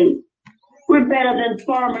Allstate. We're better than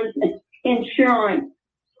Farmers Insurance.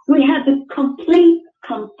 We have the complete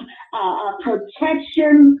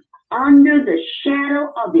protection under the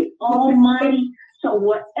shadow of the Almighty. So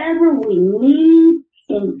whatever we need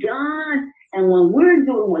in God, and when we're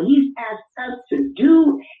doing what he's asked us to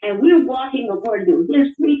do, and we're walking according to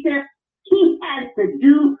his precepts, he has to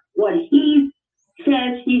do what he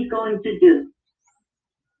says he's going to do.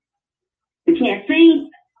 We can't faint.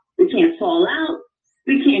 We can't fall out.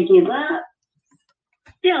 We can't give up.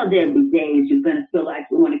 Still, there'll be days you're going to feel like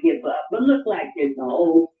you want to give up, but look like there's no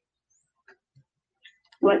hope.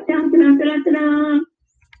 What?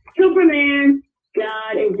 Superman,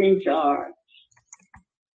 God is in charge.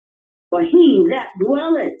 For he that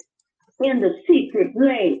dwelleth in the secret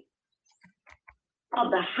place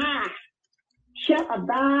of the high shall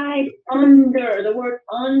abide under, the word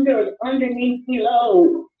under, underneath,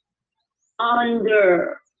 below,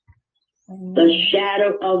 under the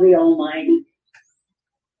shadow of the Almighty.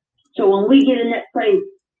 So when we get in that place,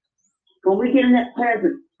 when we get in that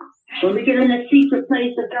presence, when we get in the secret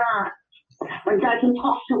place of God, when God can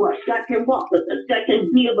talk to us, God can walk with us, God can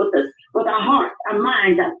deal with us, with our heart, our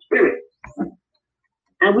mind, our spirit.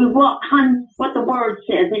 And we walk on what the word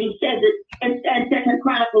says. And he says it in 2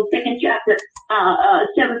 Chronicles, 2nd chapter,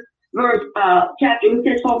 7th verse, chapter. He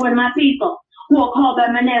says, for when my people who are called by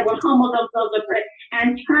my name will humble themselves and pray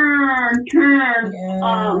and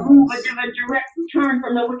move a different direction, turn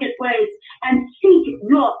from the wicked ways and seek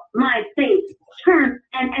my face, turn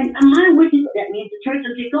and my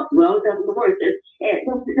you go? Well, the word says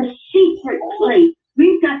the secret place.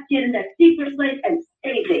 We've got to get in that secret place and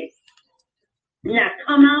stay there. Not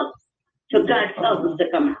come out till God tells us to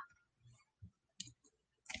come out.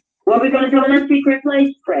 What are we going to do in that secret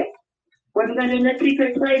place? Pray. What are we going to do in that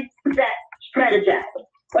secret place? Strategize.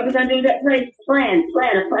 What are we going to do in that place? Plan a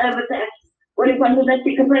plan of attack. What are we going to do in that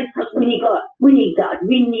secret place? Because we need God. We need God.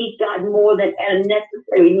 We need God more than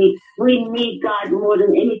necessary. We need God more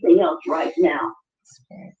than anything else right now.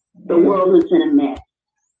 The world is in a mess.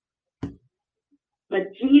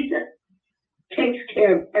 But Jesus takes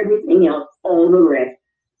care of everything else, all the rest.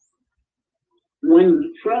 When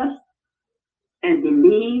you trust and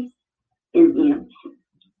believe in Him,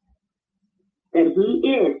 that He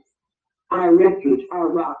is our refuge, our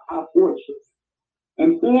rock, our fortress.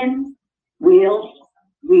 And in we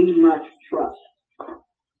must trust.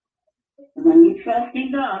 When you trust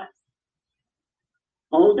in God,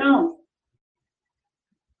 hold on.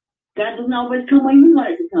 God doesn't always come when you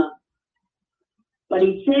want it to come. But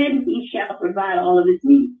He said He shall provide all of His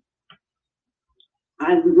needs.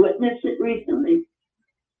 I've witnessed it recently.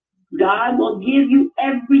 God will give you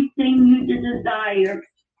everything you desire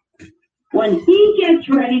when He gets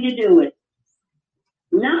ready to do it.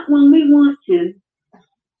 Not when we want to,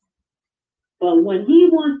 but when He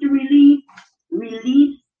wants to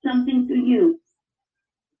release something to you.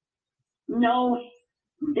 No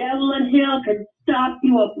devil in hell can stop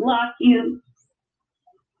you or block you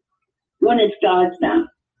when it's God's time.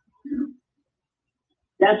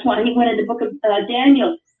 That's why He went in the book of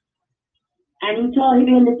Daniel, and He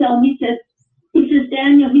began to tell him, he says,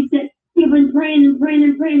 Daniel, he said, you've been praying and praying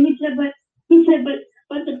and praying. He said, but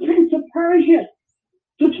the Prince of Persia,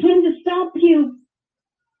 he came to stop you.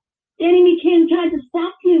 The enemy came try to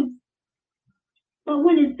stop you. But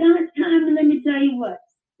when it's God's time, and let me tell you what,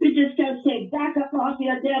 you just got to say, back up off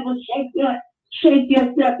your devil, shake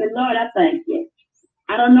yourself, and Lord, I thank you.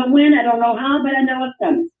 I don't know when, I don't know how, but I know it's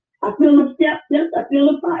coming. I feel the steps, I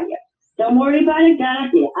feel the fire. Don't worry about it, God, I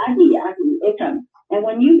hear, it's coming. And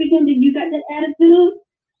when you got that attitude,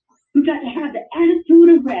 you got to have the attitude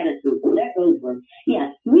of gratitude. Oh, that goes well.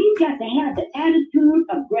 Yes, we've got to have the attitude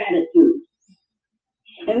of gratitude.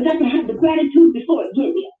 And we got to have the gratitude before it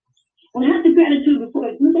gets there. We got to have the gratitude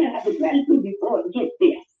before it gets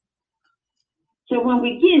there. So when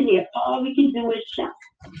we get here, all we can do is shout.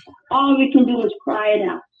 All we can do is cry it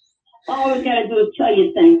out. All we got to do is tell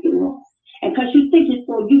you thank you, Lord. And because you think it's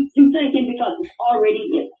for you, you're thinking because it's already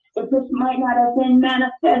here. But this might not have been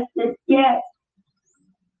manifested yet.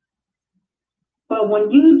 But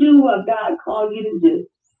when you do what God called you to do,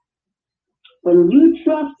 when you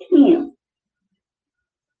trust Him,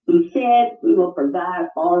 He said He will provide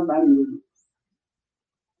all of our needs.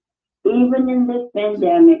 Even in this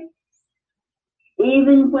pandemic,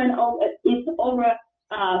 even when it's over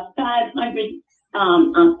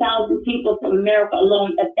 500,000 people from America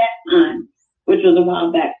alone at that time, which was a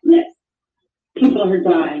while back, people are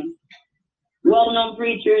dying. Well-known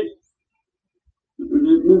preachers,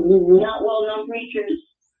 not well-known preachers,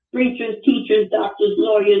 teachers, doctors,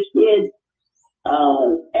 lawyers, kids,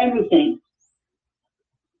 everything.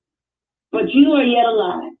 But you are yet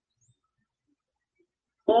alive.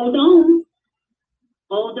 Hold on.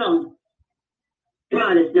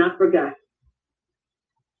 God is not forgotten.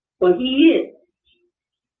 For He is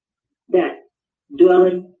that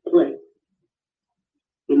dwelling place.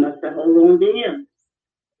 You must hold on to Him.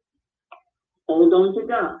 Hold on to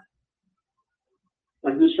God.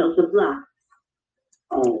 For He shall supply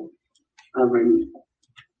all of our needs.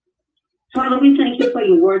 Father, we thank You for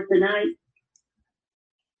Your word tonight.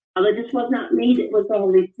 Father, this was not me, it was the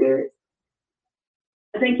Holy Spirit.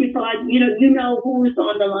 I thank You, Father. You know who's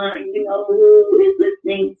on the line. You know who is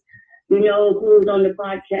listening. You know who's on the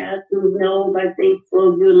podcast. Who knows by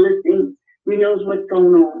Facebook. You're listening. Who knows what's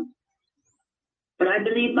going on. But I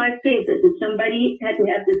believe by faith that somebody had to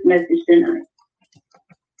have this message tonight.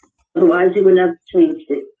 Otherwise, You would not have changed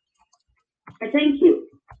it. I thank You.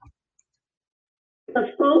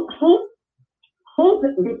 Because hope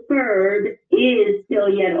deferred is still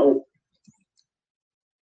yet hope.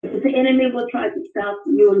 Because the enemy will try to stop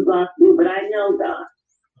you and block you, but I know, God,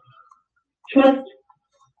 trust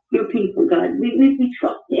Your people, God. We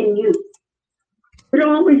trust in You. We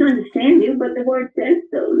don't always understand You, but the word says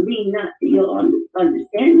so. Lean not to your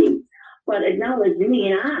understanding, but acknowledge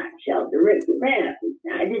Me, and I shall direct your path.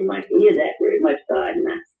 I didn't like to hear that very much, God, and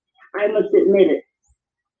I must admit it.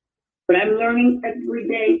 But I'm learning every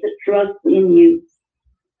day to trust in You.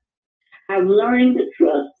 I'm learning to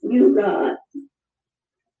trust You, God.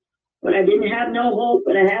 But I didn't have no hope,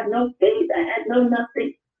 but I have no faith. I had no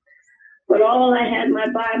nothing. But all I had, my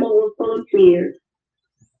Bible was full of tears.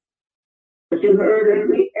 But you heard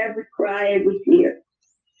every cry, every tear.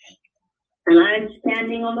 And I'm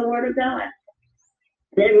standing on the word of God.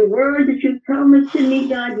 And every word that you promised to me,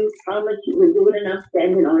 God, you promised you were doing, and I'm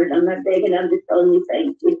standing on it. I'm not begging, I'm just telling you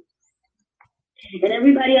thank you. And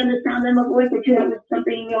everybody on the sound of my voice, that you have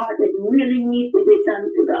something in your heart that really needs to be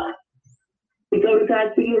done to God. We go to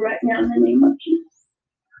God for you right now in the name of Jesus.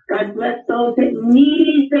 God bless those that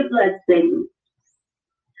need the blessing.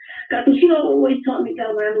 God, because you always taught me,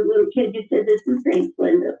 God, when I was a little kid, you said this in St.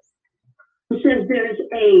 Linda. It says there's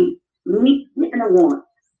a need and a want.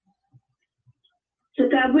 So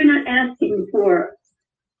God, we're not asking for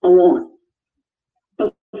a want.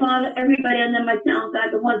 But Father, everybody under my sound,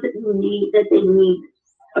 God, the ones that you need, that they need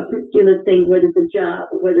a particular thing, whether it's a job,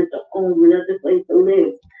 or whether it's a home, another place to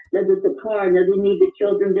live, whether it's a car, whether they need the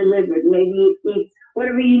children delivered, maybe it needs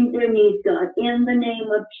whatever their needs, God, in the name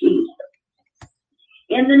of Jesus.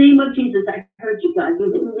 In the name of Jesus, I heard you, God.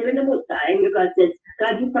 You didn't give it the most high. Your God said,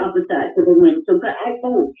 God, you prophesied to the wind. So God, I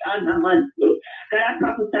told God, God, I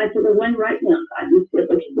prophesied to the wind right now, God. You said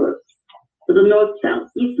what you were. To the north, south,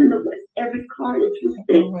 east, and the west. Every car that you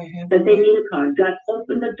said that they need a car. God,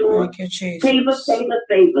 open the door. Favor, favor,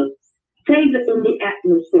 favor. Favor in the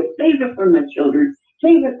atmosphere. Favor for my children.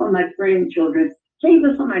 Favor for my grandchildren.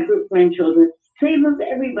 Favor for my good grandchildren. Favor for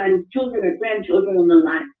everybody's children or grandchildren on the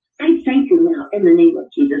line. I thank you now in the name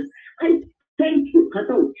of Jesus. I thank you.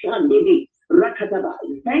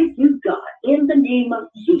 Thank you, God, in the name of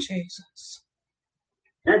Jesus.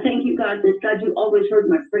 I thank you, God, that God, you always heard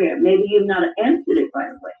my prayer. Maybe you've not answered it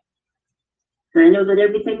right away. And I know that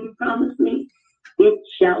everything you promised me, it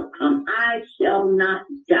shall come. I shall not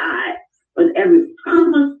die. With every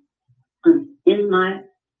promise in my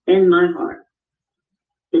heart,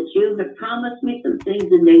 that you have promised me some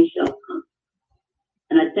things and they shall come.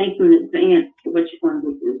 And I thank you in advance for what you're going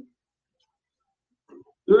to do.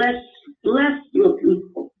 Bless your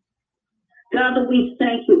people. God, that we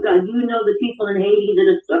thank you, God. You know the people in Haiti that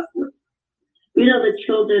are suffering. You know the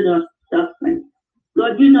children are suffering.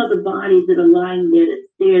 Lord, you know the bodies that are lying there,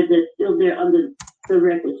 that's still there under the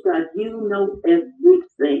records. God, you know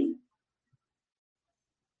everything.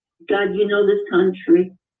 God, you know this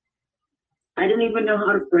country. I don't even know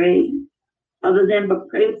how to pray other than but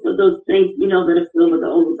pray for those saints, that are filled with the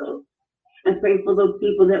Holy Ghost. I pray for those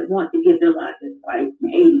people that want to give their lives to Christ in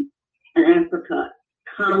Haiti and Africa,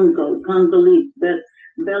 Congo, Congolese,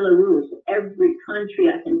 Belarus, every country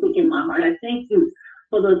I can think in my heart. I thank you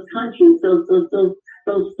for those countries, those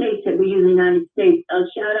states that we use in the United States.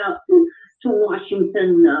 Shout out to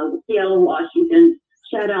Washington, Seattle, Washington.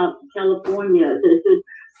 Shout out to California, to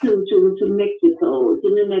Mexico, to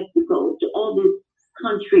New Mexico, to all these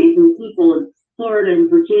countries and people in Florida and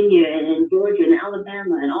Virginia and Georgia and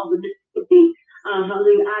Alabama and all the Mississippi.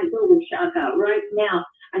 Hallelujah. I go to shout out right now.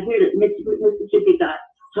 I hear that Mississippi, God.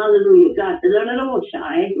 Hallelujah, God. God.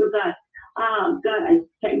 God, I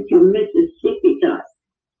thank you, Mississippi, God.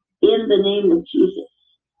 In the name of Jesus.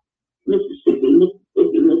 Mississippi,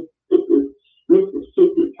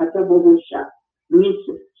 Katabobosha.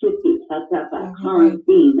 Mississippi,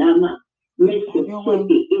 Katabakanti, Nama.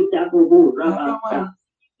 Mississippi, Itabobo, Rabaka.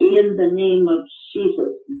 In the name of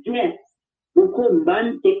Jesus. Death.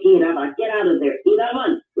 Get out of there.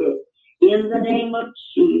 In the name of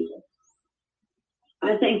Jesus.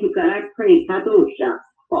 I thank you, God. I pray, Kadosha,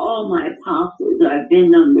 for all my apostles that I've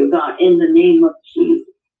been under, God, in the name of Jesus.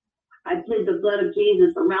 I plead the blood of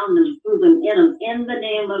Jesus around them, through them, in the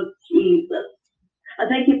name of Jesus. I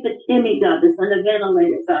thank you for Timmy, God, that's on the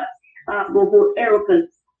ventilator, God. For Erica's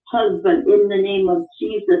husband, in the name of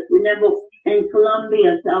Jesus. Remember, in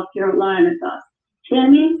Columbia, South Carolina, God.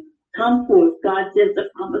 Timmy, come forth. God says the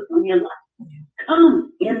promise on your life.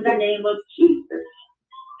 Come in the name of Jesus.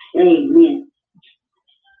 Amen.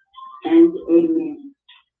 And amen.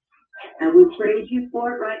 And we praise you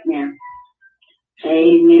for it right now.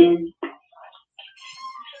 Amen.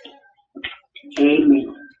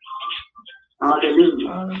 Amen. Hallelujah.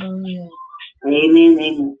 Hallelujah. Amen.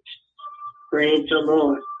 Amen. Praise the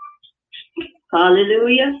Lord.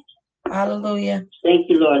 Hallelujah. Hallelujah. Thank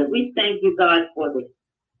you, Lord. We thank you, God, for the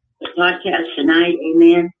podcast tonight.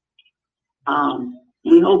 Amen.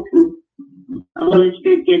 We hope the Holy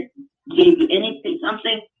Spirit gave you anything,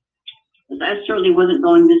 something, because I certainly wasn't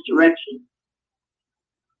going this direction.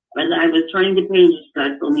 As I was turning the pages,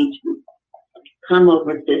 God told me to come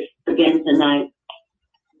over this again tonight.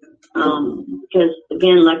 Because,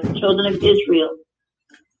 again, like the children of Israel,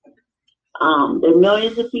 there are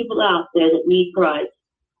millions of people out there that need Christ.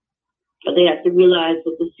 But they have to realize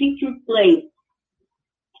that the secret place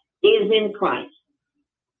is in Christ.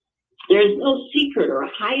 There is no secret or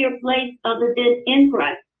a higher place other than in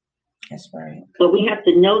Christ. That's right. But we have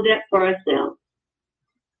to know that for ourselves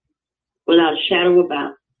without a shadow of a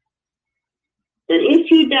doubt. That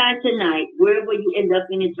if you die tonight, where will you end up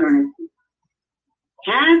in eternity?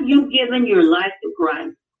 Have you given your life to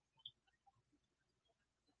Christ?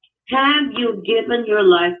 Have you given your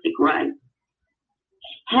life to Christ?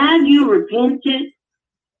 Have you repented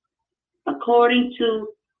according to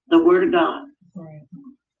the Word of God? Right.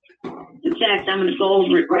 In fact, I'm going to go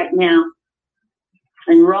over it right now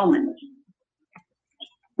in Romans.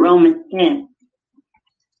 Romans 10.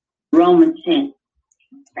 Romans 10.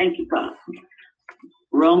 Thank you, God.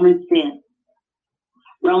 Romans 10.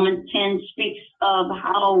 Romans 10 speaks of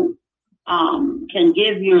how can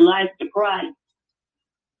give your life to Christ.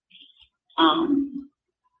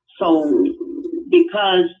 So,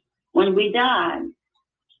 because when we die,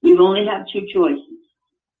 we only have two choices.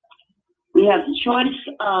 We have the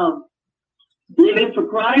choice of living for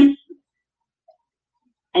Christ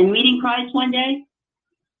and meeting Christ one day,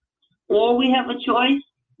 or we have a choice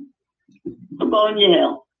of going to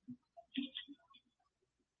hell.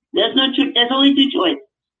 There's only two choices.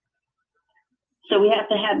 So we have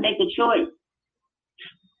to make a choice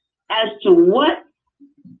as to what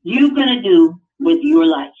you're going to do with your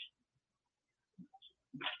life.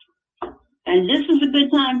 And this is a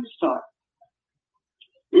good time to start.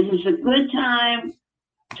 This is a good time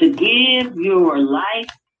to give your life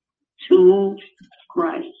to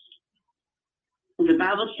Christ. The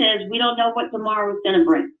Bible says we don't know what tomorrow is going to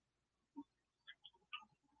bring.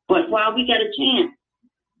 But while we got a chance,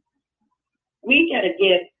 we got to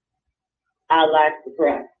give our life to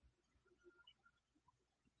Christ.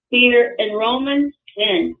 Here in Romans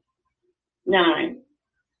 10:9,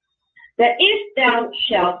 that if thou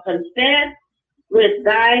shalt confess with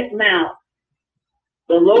thy mouth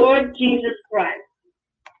the Lord Jesus Christ,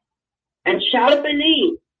 and shalt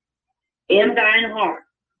believe in thine heart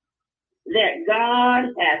that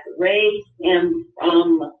God hath raised him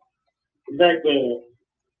from the dead,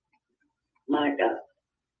 my God,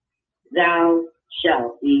 thou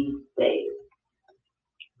shalt be saved.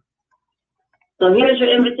 So here's your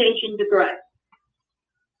invitation to Christ.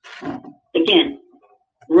 Again,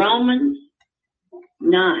 Romans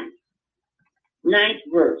 9, 9th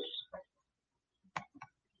verse.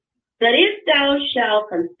 That if thou shalt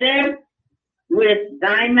confess with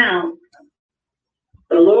thy mouth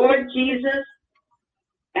the Lord Jesus,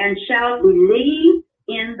 and shalt believe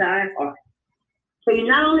in thy heart. So you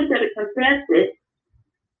not only got to confess it,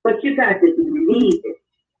 but you got to believe it.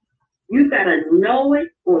 You got to know it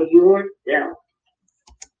for yourself.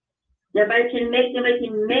 Nobody can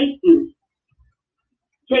make you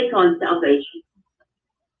take on salvation.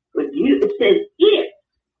 But it says if.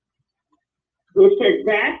 It says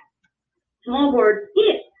that, small word,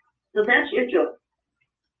 if. So that's your choice.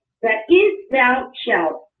 That if thou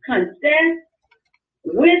shalt confess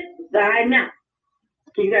with thy mouth.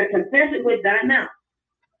 So you got to confess it with thy mouth.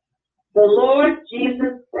 The Lord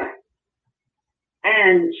Jesus Christ.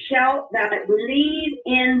 And shalt thou believe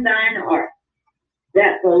in thine heart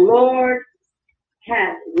that the Lord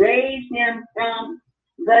hath raised him from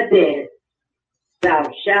the dead, thou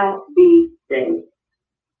shalt be saved.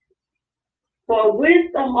 For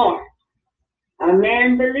with the heart a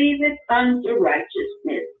man believeth unto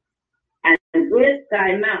righteousness, and with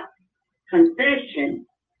thy mouth confession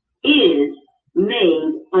is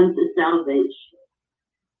made unto salvation.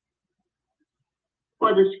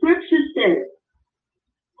 For the scripture says,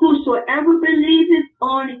 whosoever believeth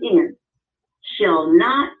on him shall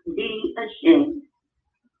not be ashamed.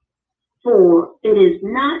 For it is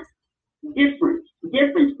not difference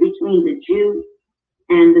between the Jew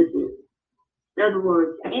and the Greek. In other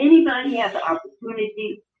words, anybody has the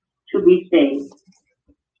opportunity to be saved.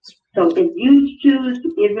 So if you choose to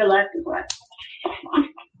give your life to Christ,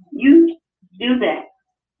 you do that,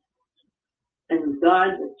 and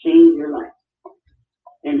God will change your life.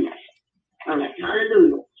 Amen. All right,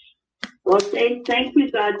 hallelujah. Well, thank you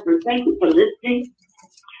for listening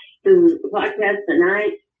to the podcast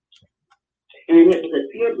tonight. And it was a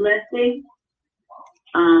pure blessing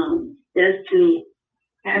just to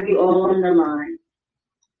have you all on the line.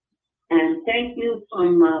 And thank you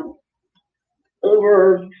from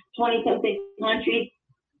over 20-something countries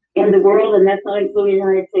in the world, and that's not including the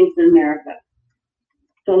United States of America.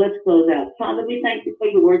 So let's close out. Father, we thank you for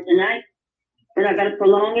your word tonight. We're not going to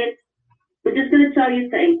prolong it. We're just going to tell you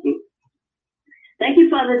thank you. Thank you,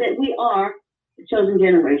 Father, that we are the chosen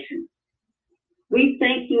generation. We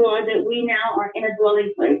thank you, Lord, that we now are in a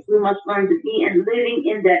dwelling place. We must learn to be and living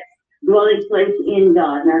in that dwelling place in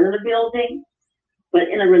God, not in a building, but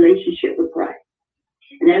in a relationship with Christ.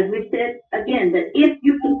 And as we said again, that if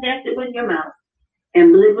you confess it with your mouth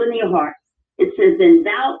and believe in your heart, it says, then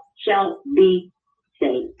thou shalt be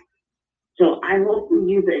saved. So I hope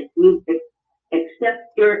you that you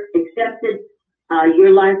accepted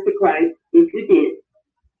your life to Christ, if you did.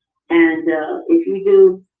 And if you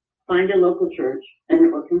do, find a local church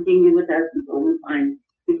and or continue with us until we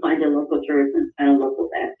find a local church and a local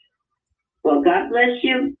pastor. Well, God bless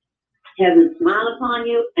you. Heaven smile upon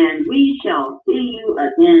you, and we shall see you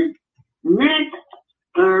again next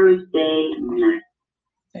Thursday night.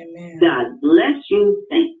 Amen. God bless you.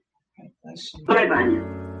 Thanks. God bless you. Bye-bye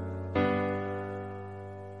now.